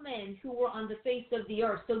all men who were on the face of the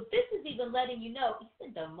earth. So this is even letting you know,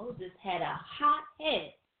 even though Moses had a hot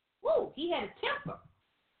head, whoa, he had a temper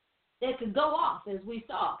that could go off, as we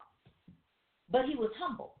saw. But he was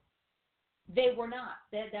humble. They were not.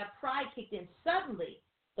 That pride kicked in. Suddenly,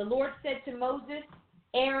 the Lord said to Moses,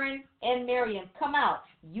 Aaron, and Miriam, come out,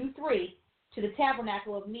 you three, to the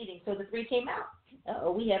tabernacle of meeting. So the three came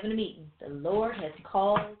out. We having a meeting. The Lord has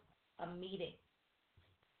called a meeting.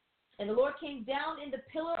 And the Lord came down in the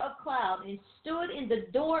pillar of cloud and stood in the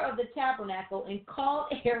door of the tabernacle and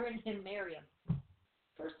called Aaron and Miriam.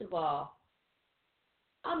 First of all,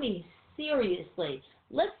 I mean, seriously,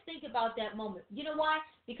 let's think about that moment. You know why?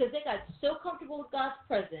 Because they got so comfortable with God's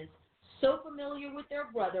presence, so familiar with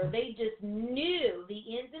their brother, they just knew the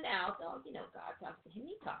ins and outs. Oh, you know, God talks to him.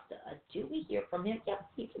 He talks to us, too. We hear from him. Yep.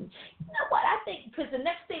 You know what? I think, because the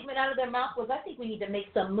next statement out of their mouth was, I think we need to make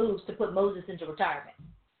some moves to put Moses into retirement.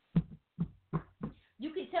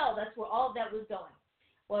 You can tell that's where all of that was going.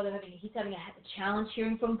 Well, he's having a challenge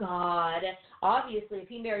hearing from God. Obviously, if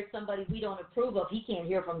he married somebody we don't approve of, he can't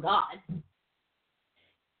hear from God.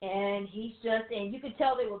 And he's just, and you could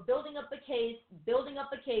tell they were building up a case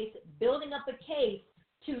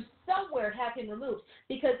to somewhere have him removed.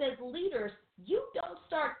 Because as leaders, you don't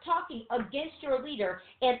start talking against your leader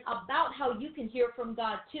and about how you can hear from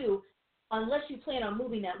God too, unless you plan on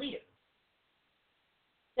moving that leader.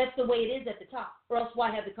 That's the way it is at the top, or else why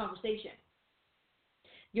have the conversation?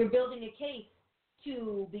 You're building a case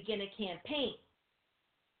to begin a campaign.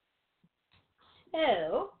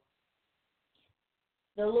 So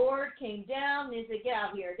the Lord came down and said, get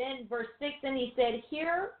out here. Then verse 6, and he said,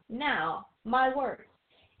 hear now my words.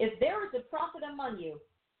 If there is a prophet among you,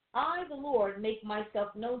 I, the Lord, make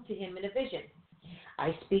myself known to him in a vision.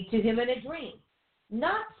 I speak to him in a dream.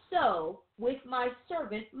 Not so with my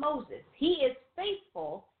servant Moses. He is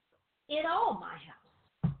faithful in all my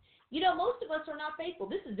house. You know, most of us are not faithful.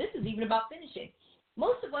 This is even about finishing.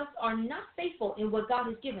 Most of us are not faithful in what God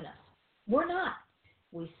has given us. We're not.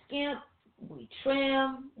 We skimp, we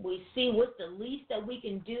trim, we see what's the least that we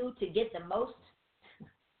can do to get the most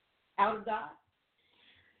out of God.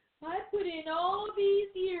 I put in all these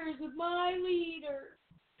years with my leader,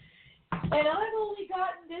 and I've only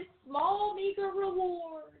gotten this small, meager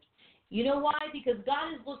reward. You know why? Because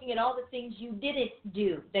God is looking at all the things you didn't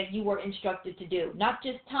do that you were instructed to do, not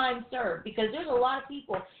just time served. Because there's a lot of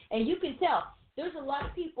people, and you can tell, there's a lot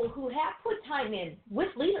of people who have put time in with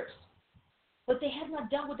leaders, but they have not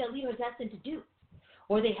done what that leader has asked them to do,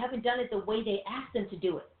 or they haven't done it the way they asked them to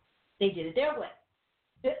do it. They did it their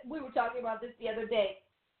way. We were talking about this the other day.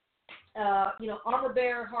 Armor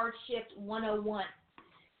Bearer Hard Shift 101.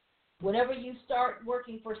 Whenever you start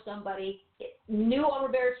working for somebody, new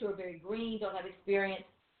armor bearers who are very green, don't have experience,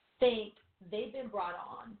 think they've been brought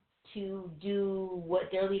on to do what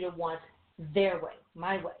their leader wants their way,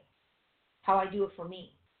 my way, how I do it for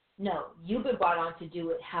me. No, you've been brought on to do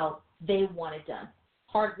it how they want it done.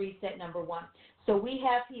 Hard reset number 1. So we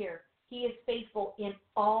have here, he is faithful in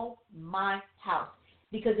all my house.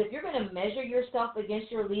 Because if you're going to measure yourself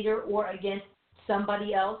against your leader or against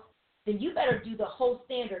somebody else, then you better do the whole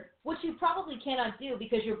standard, which you probably cannot do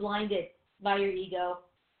because you're blinded by your ego,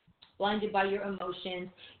 blinded by your emotions.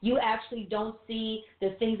 You actually don't see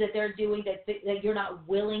the things that they're doing that you're not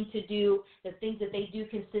willing to do, the things that they do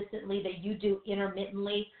consistently that you do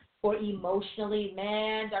intermittently or emotionally.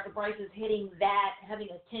 Man, Dr. Price is hitting that, having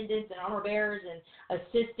attendants and armor bearers and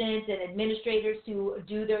assistants and administrators who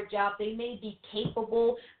do their job. They may be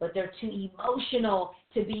capable, but they're too emotional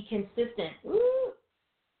to be consistent. Ooh.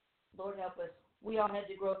 Lord help us. We all had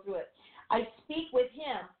to grow through it. I speak with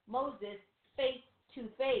him, Moses, face to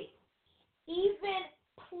face, even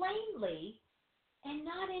plainly and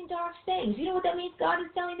not in dark sayings. You know what that means? God is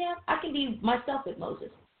telling them, I can be myself with Moses.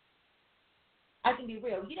 I can be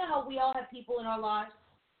real. You know how we all have people in our lives?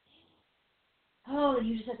 Oh,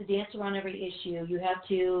 you just have to dance around every issue. You have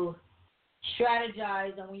to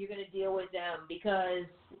strategize on when you're going to deal with them because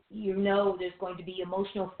you know there's going to be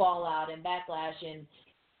emotional fallout and backlash and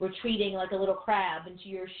retreating like a little crab into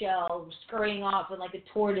your shell, scurrying off and like a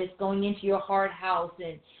tortoise going into your hard house.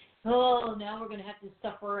 And, now we're going to have to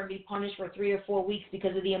suffer and be punished for 3 or 4 weeks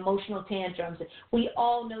because of the emotional tantrums. We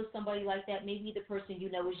all know somebody like that. Maybe the person you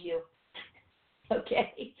know is you.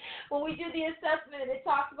 Okay. When we do the assessment, it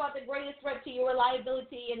talks about the greatest threat to your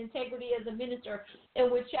reliability and integrity as a minister,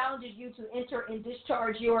 and which challenges you to enter and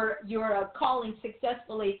discharge your calling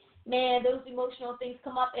successfully. Man, those emotional things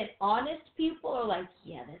come up, and honest people are like,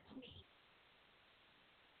 yeah, that's me.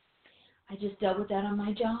 I just dealt with that on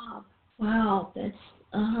my job. Wow, that's,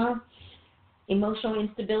 emotional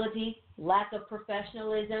instability, lack of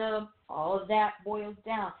professionalism, all of that boils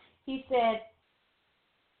down. He said,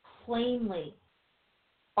 plainly.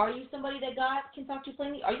 Are you somebody that God can talk to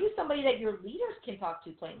plainly? Are you somebody that your leaders can talk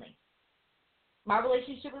to plainly? My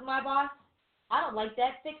relationship with my boss, I don't like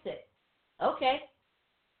that, fix it. Okay.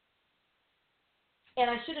 And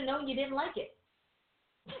I should have known you didn't like it.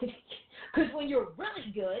 Because when you're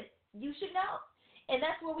really good, you should know. And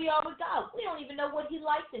that's where we are with God. We don't even know what he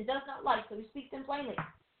likes and does not like, so he speaks them plainly.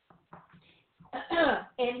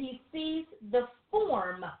 And he sees the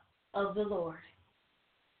form of the Lord.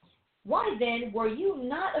 Why then were you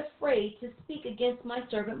not afraid to speak against my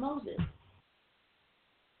servant Moses?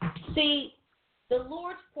 See, the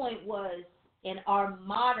Lord's point was, in our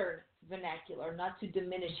modern vernacular, not to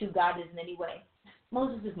diminish who God is in any way,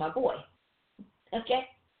 Moses is my boy. Okay?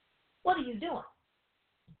 What are you doing?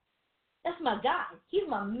 That's my guy. He's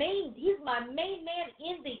my main man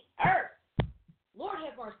in the earth. Lord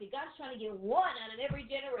have mercy. God's trying to get one out of every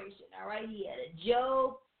generation. All right? He had a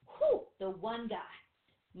Job, the one guy.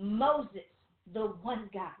 Moses, the one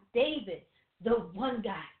guy. David, the one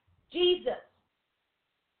guy. Jesus,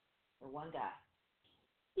 the one guy.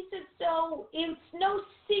 He said, so it's no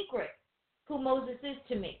secret who Moses is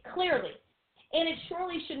to me, clearly. And it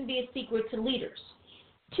surely shouldn't be a secret to leaders.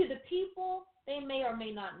 To the people, they may or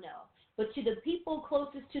may not know. But to the people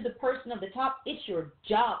closest to the person of the top, it's your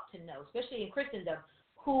job to know, especially in Christendom,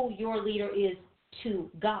 who your leader is to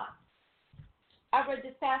God. I read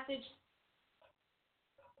this passage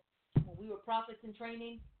when we were prophets in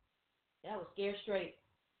training. I was scared straight.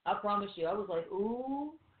 I promise you. I was like,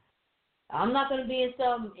 ooh, I'm not going to be in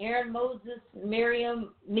some Aaron, Moses,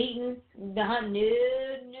 Miriam meeting. No.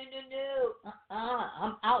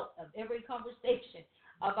 I'm out of every conversation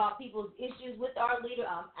about people's issues with our leader.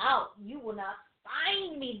 I'm out. You will not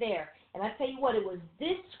find me there. And I tell you what, it was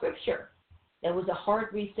this scripture that was a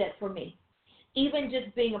hard reset for me. Even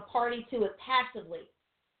just being a party to it passively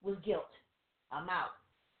was guilt. I'm out.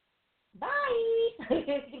 Bye.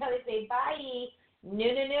 You got to say bye.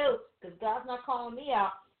 No, because God's not calling me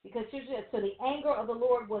out. Because here's it. So the anger of the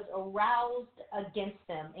Lord was aroused against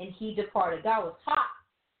them, and he departed. God was hot.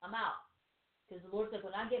 I'm out. Because the Lord said,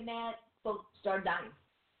 when I get mad, folks start dying.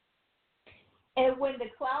 And when the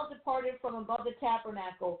cloud departed from above the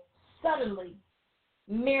tabernacle, suddenly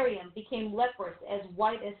Miriam became leprous, as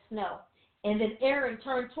white as snow. And then Aaron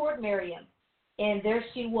turned toward Miriam, and there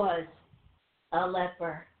she was, a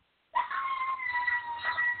leper.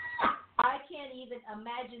 I can't even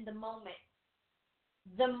imagine the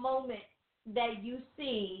moment that you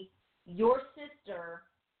see your sister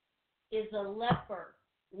is a leper,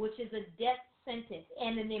 which is a death sentence,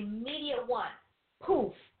 and an immediate one,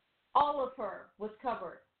 poof, all of her was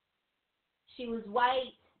covered. She was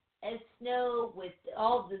white as snow with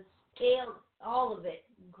all the scales, all of it,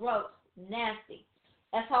 gross, nasty.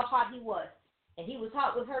 That's how hot he was. And he was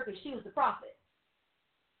hot with her because she was the prophet.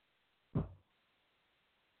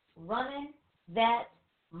 Running that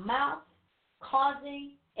mouth,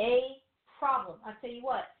 causing a problem. I tell you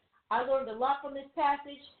what, I learned a lot from this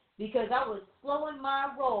passage because I was slowing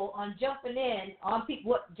my roll on jumping in on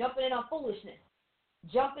foolishness,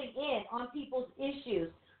 jumping in on people's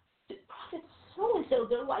issues. Prophet so-and-so,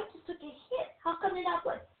 their life just took a hit. How come they're not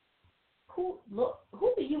like, who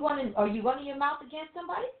are you running? Are you running your mouth against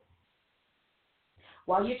somebody?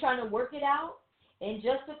 While you're trying to work it out and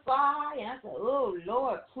justify, and I said, oh,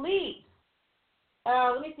 Lord, please.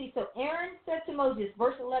 Let me see. So Aaron said to Moses,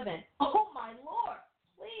 verse 11, oh, my Lord,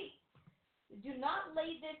 please, do not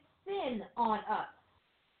lay this sin on us,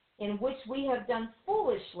 in which we have done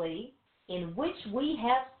foolishly, in which we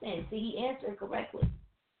have sinned. See, he answered correctly.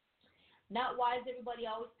 Not why is everybody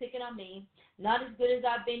always picking on me. Not as good as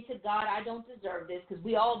I've been to God. I don't deserve this, because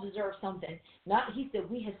we all deserve something. He said,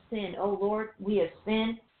 we have sinned. Oh, Lord, we have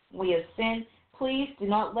sinned. We have sinned. Please do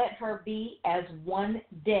not let her be as one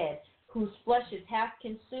dead, whose flesh is half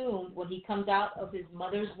consumed when he comes out of his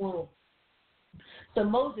mother's womb. So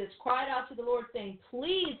Moses cried out to the Lord, saying,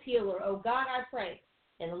 please heal her, O God, I pray.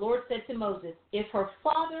 And the Lord said to Moses, if her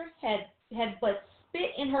father had but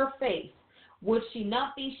spit in her face, would she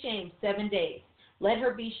not be shamed 7 days? Let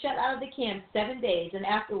her be shut out of the camp 7 days, and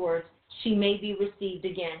afterwards she may be received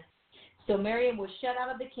again. So Miriam was shut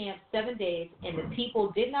out of the camp 7 days, and the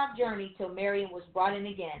people did not journey till Miriam was brought in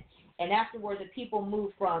again. And afterward the people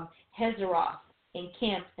moved from Hazeroth and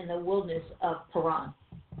camped in the wilderness of Paran.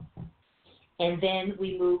 And then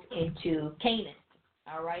we move into Canaan.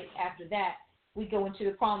 All right, after that, we go into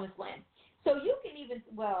the promised land. So you can even,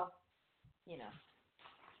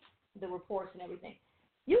 the reports and everything.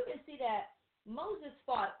 You can see that Moses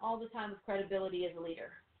fought all the time with credibility as a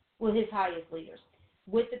leader, with his highest leaders,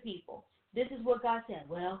 with the people. This is what God said.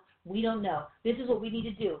 Well, we don't know. This is what we need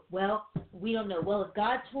to do. Well, we don't know. Well, if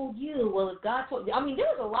God told you, there was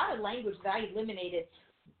a lot of language that I eliminated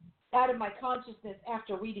out of my consciousness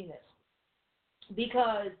after reading this.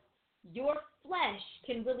 Because your flesh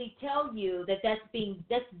can really tell you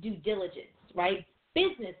that's due diligence, right?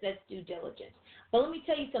 Business, that's due diligence. But let me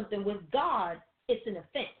tell you something. With God, it's an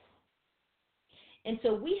offense. And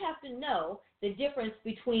so we have to know the difference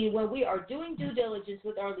between when we are doing due diligence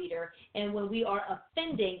with our leader and when we are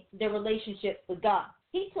offending their relationship with God.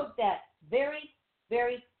 He took that very,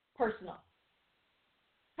 very personal.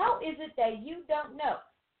 How is it that you don't know?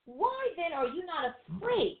 Why then are you not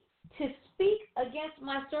afraid to speak against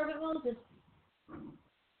my servant Moses?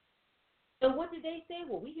 So what did they say?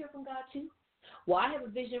 Well, we hear from God too. Well, I have a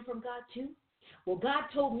vision from God too. Well, God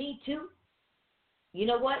told me too. You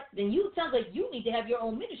know what? Then it sounds like you need to have your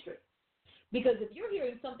own ministry. Because if you're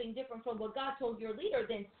hearing something different from what God told your leader,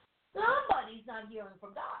 then somebody's not hearing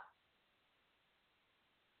from God.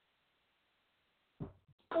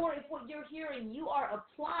 Or if what you're hearing you are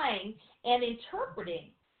applying and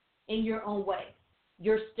interpreting in your own way,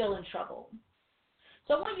 you're still in trouble.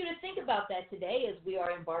 So I want you to think about that today as we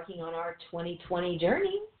are embarking on our 2020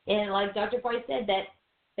 journey. And like Dr. Price said, that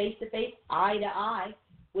face-to-face, eye-to-eye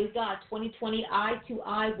with God, 2020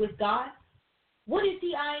 eye-to-eye with God. What is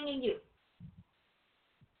he eyeing in you?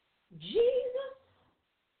 Jesus.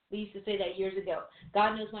 We used to say that years ago.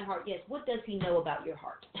 God knows my heart. Yes. What does he know about your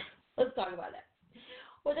heart? Let's talk about that.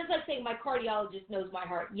 Well, that's like saying my cardiologist knows my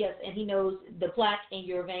heart. Yes, and he knows the plaque in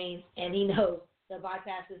your veins, and he knows the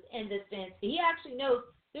bypasses and the stents. He actually knows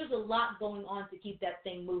there's a lot going on to keep that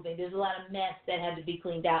thing moving. There's a lot of mess that had to be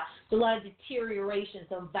cleaned out. There's a lot of deterioration,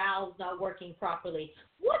 some valves not working properly.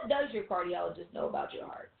 What does your cardiologist know about your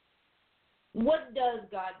heart? What does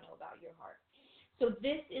God know about your heart? So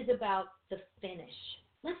this is about the finish.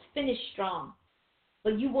 Let's finish strong.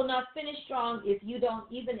 But you will not finish strong if you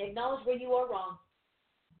don't even acknowledge where you are wrong.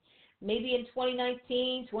 Maybe in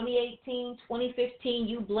 2019, 2018, 2015,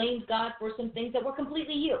 you blamed God for some things that were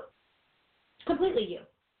completely you. Completely you.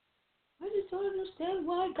 I just don't understand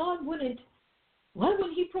why God wouldn't. Why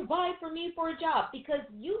wouldn't he provide for me for a job? Because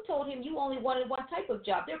you told him you only wanted one type of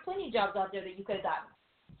job. There are plenty of jobs out there that you could have gotten.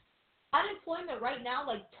 Unemployment right now,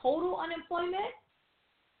 like total unemployment.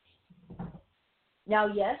 Now,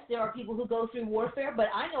 yes, there are people who go through warfare, but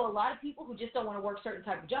I know a lot of people who just don't want to work certain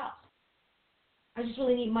type of jobs. I just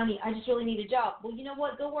really need money. I just really need a job. Well, you know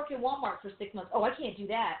what? Go work in Walmart for 6 months. Oh, I can't do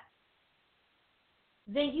that.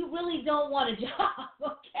 Then you really don't want a job,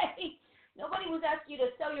 okay? Nobody was asking you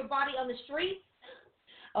to sell your body on the street.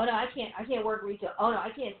 Oh no, I can't work retail. Oh no, I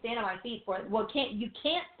can't stand on my feet for it. Well, you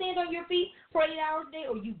can't stand on your feet for 8 hours a day,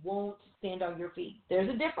 or you won't stand on your feet. There's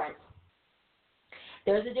a difference.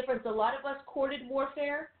 There's a difference. A lot of us courted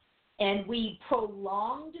warfare, and we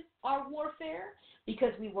prolonged our warfare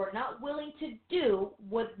because we were not willing to do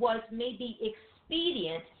what was maybe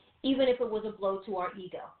expedient, even if it was a blow to our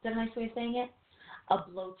ego. Is that a nice way of saying it? A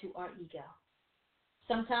blow to our ego.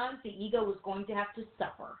 Sometimes the ego is going to have to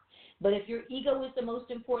suffer. But if your ego is the most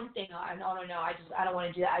important thing, no, I don't want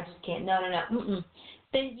to do that. I just can't. No.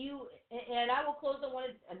 Then and I will close on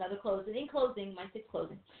another closing. In closing, my sixth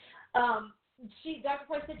closing. Dr.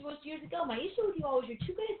 Price said to us years ago, my issue with you all is you're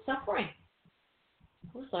too good at suffering.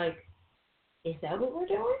 I was like, is that what we're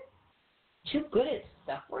doing? Too good at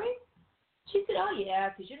suffering? She said, oh, yeah,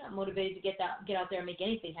 because you're not motivated to get out there and make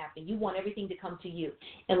anything happen. You want everything to come to you.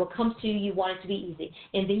 And what comes to you, you want it to be easy.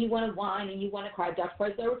 And then you want to whine and you want to cry. Dr.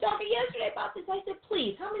 Price, we were talking yesterday about this. I said,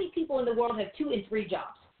 please, how many people in the world have 2 and 3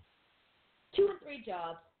 jobs? 2 and 3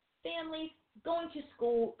 jobs, families, going to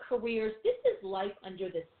school, careers. This is life under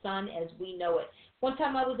the sun as we know it. One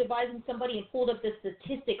time I was advising somebody and pulled up the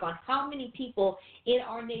statistic on how many people in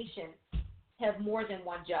our nation have more than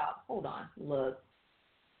one job. Hold on, look.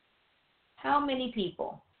 How many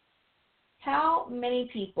people have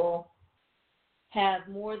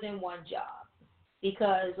more than one job?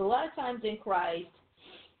 Because a lot of times in Christ,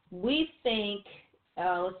 we think,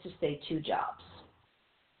 let's just say 2 jobs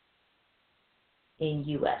in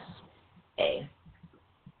USA.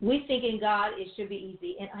 We think in God it should be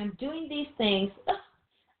easy. And I'm doing these things.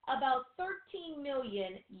 About 13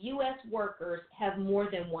 million U.S. workers have more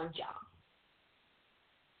than one job.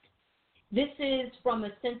 This is from a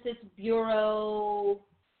Census Bureau.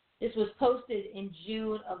 This was posted in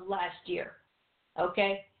June of last year.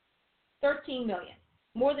 Okay? 13 million.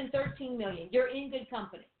 More than 13 million. You're in good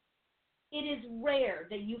company. It is rare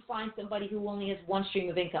that you find somebody who only has one stream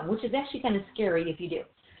of income, which is actually kind of scary if you do.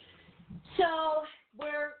 So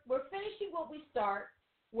we're finishing what we start.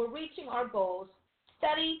 We're reaching our goals.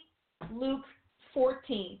 Study Luke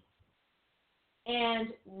 14 and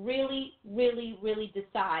really, really, really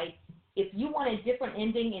decide if you want a different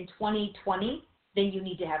ending in 2020, then you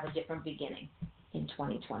need to have a different beginning in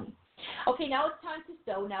 2020. Okay, now it's time to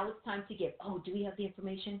sow. Now it's time to give. Oh, do we have the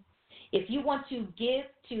information? If you want to give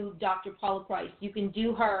to Dr. Paula Price, you can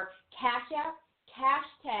do her Cash App,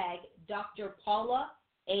 hashtag Dr. Paula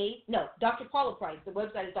Price. The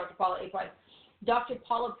website is Dr. Paula A. Price. Dr.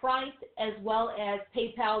 Paula Price, as well as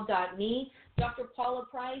PayPal.me, Dr. Paula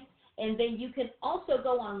Price. And then you can also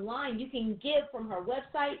go online. You can give from her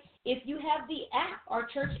website. If you have the app, our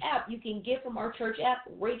church app, you can give from our church app.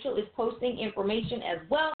 Rachel is posting information as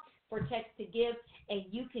well for text to give, and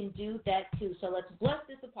you can do that too. So let's bless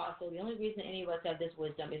this apostle. The only reason any of us have this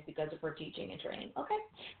wisdom is because of her teaching and training. Okay?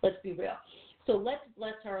 Let's be real. So let's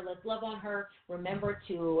bless her. Let's love on her. Remember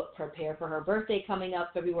to prepare for her birthday coming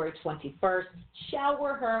up February 21st.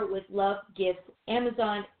 Shower her with love, gifts,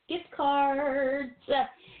 Amazon gift cards,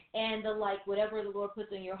 and the like, whatever the Lord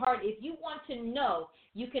puts in your heart. If you want to know,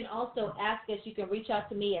 you can also ask us. You can reach out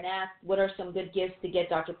to me and ask what are some good gifts to get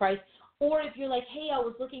Dr. Price. Or if you're like, hey, I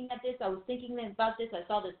was looking at this, I was thinking about this, I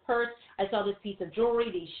saw this purse, I saw this piece of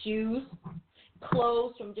jewelry, these shoes,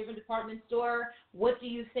 clothes from different department store. What do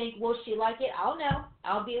you think? Will she like it? I'll know.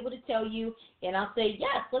 I'll be able to tell you, and I'll say,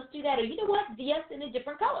 yes, let's do that. Or you know what? Yes, in a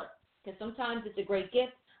different color. Because sometimes it's a great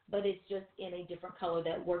gift, but it's just in a different color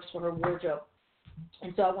that works for her wardrobe.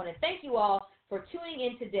 And so I want to thank you all for tuning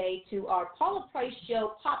in today to our Paula Price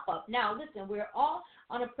Show pop-up. Now, listen, we're all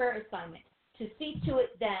on a prayer assignment to see to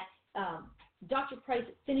it that Dr. Price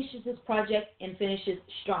finishes this project and finishes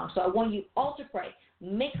strong. So I want you all to pray.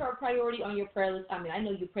 Make her a priority on your prayer list. I mean, I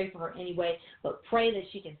know you pray for her anyway, but pray that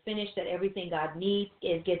she can finish, that everything God needs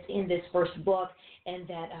gets in this first book, and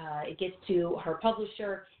that it gets to her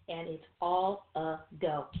publisher, and it's all a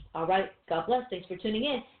go. All right? God bless. Thanks for tuning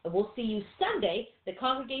in, and we'll see you Sunday, the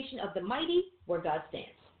Congregation of the Mighty, where God stands.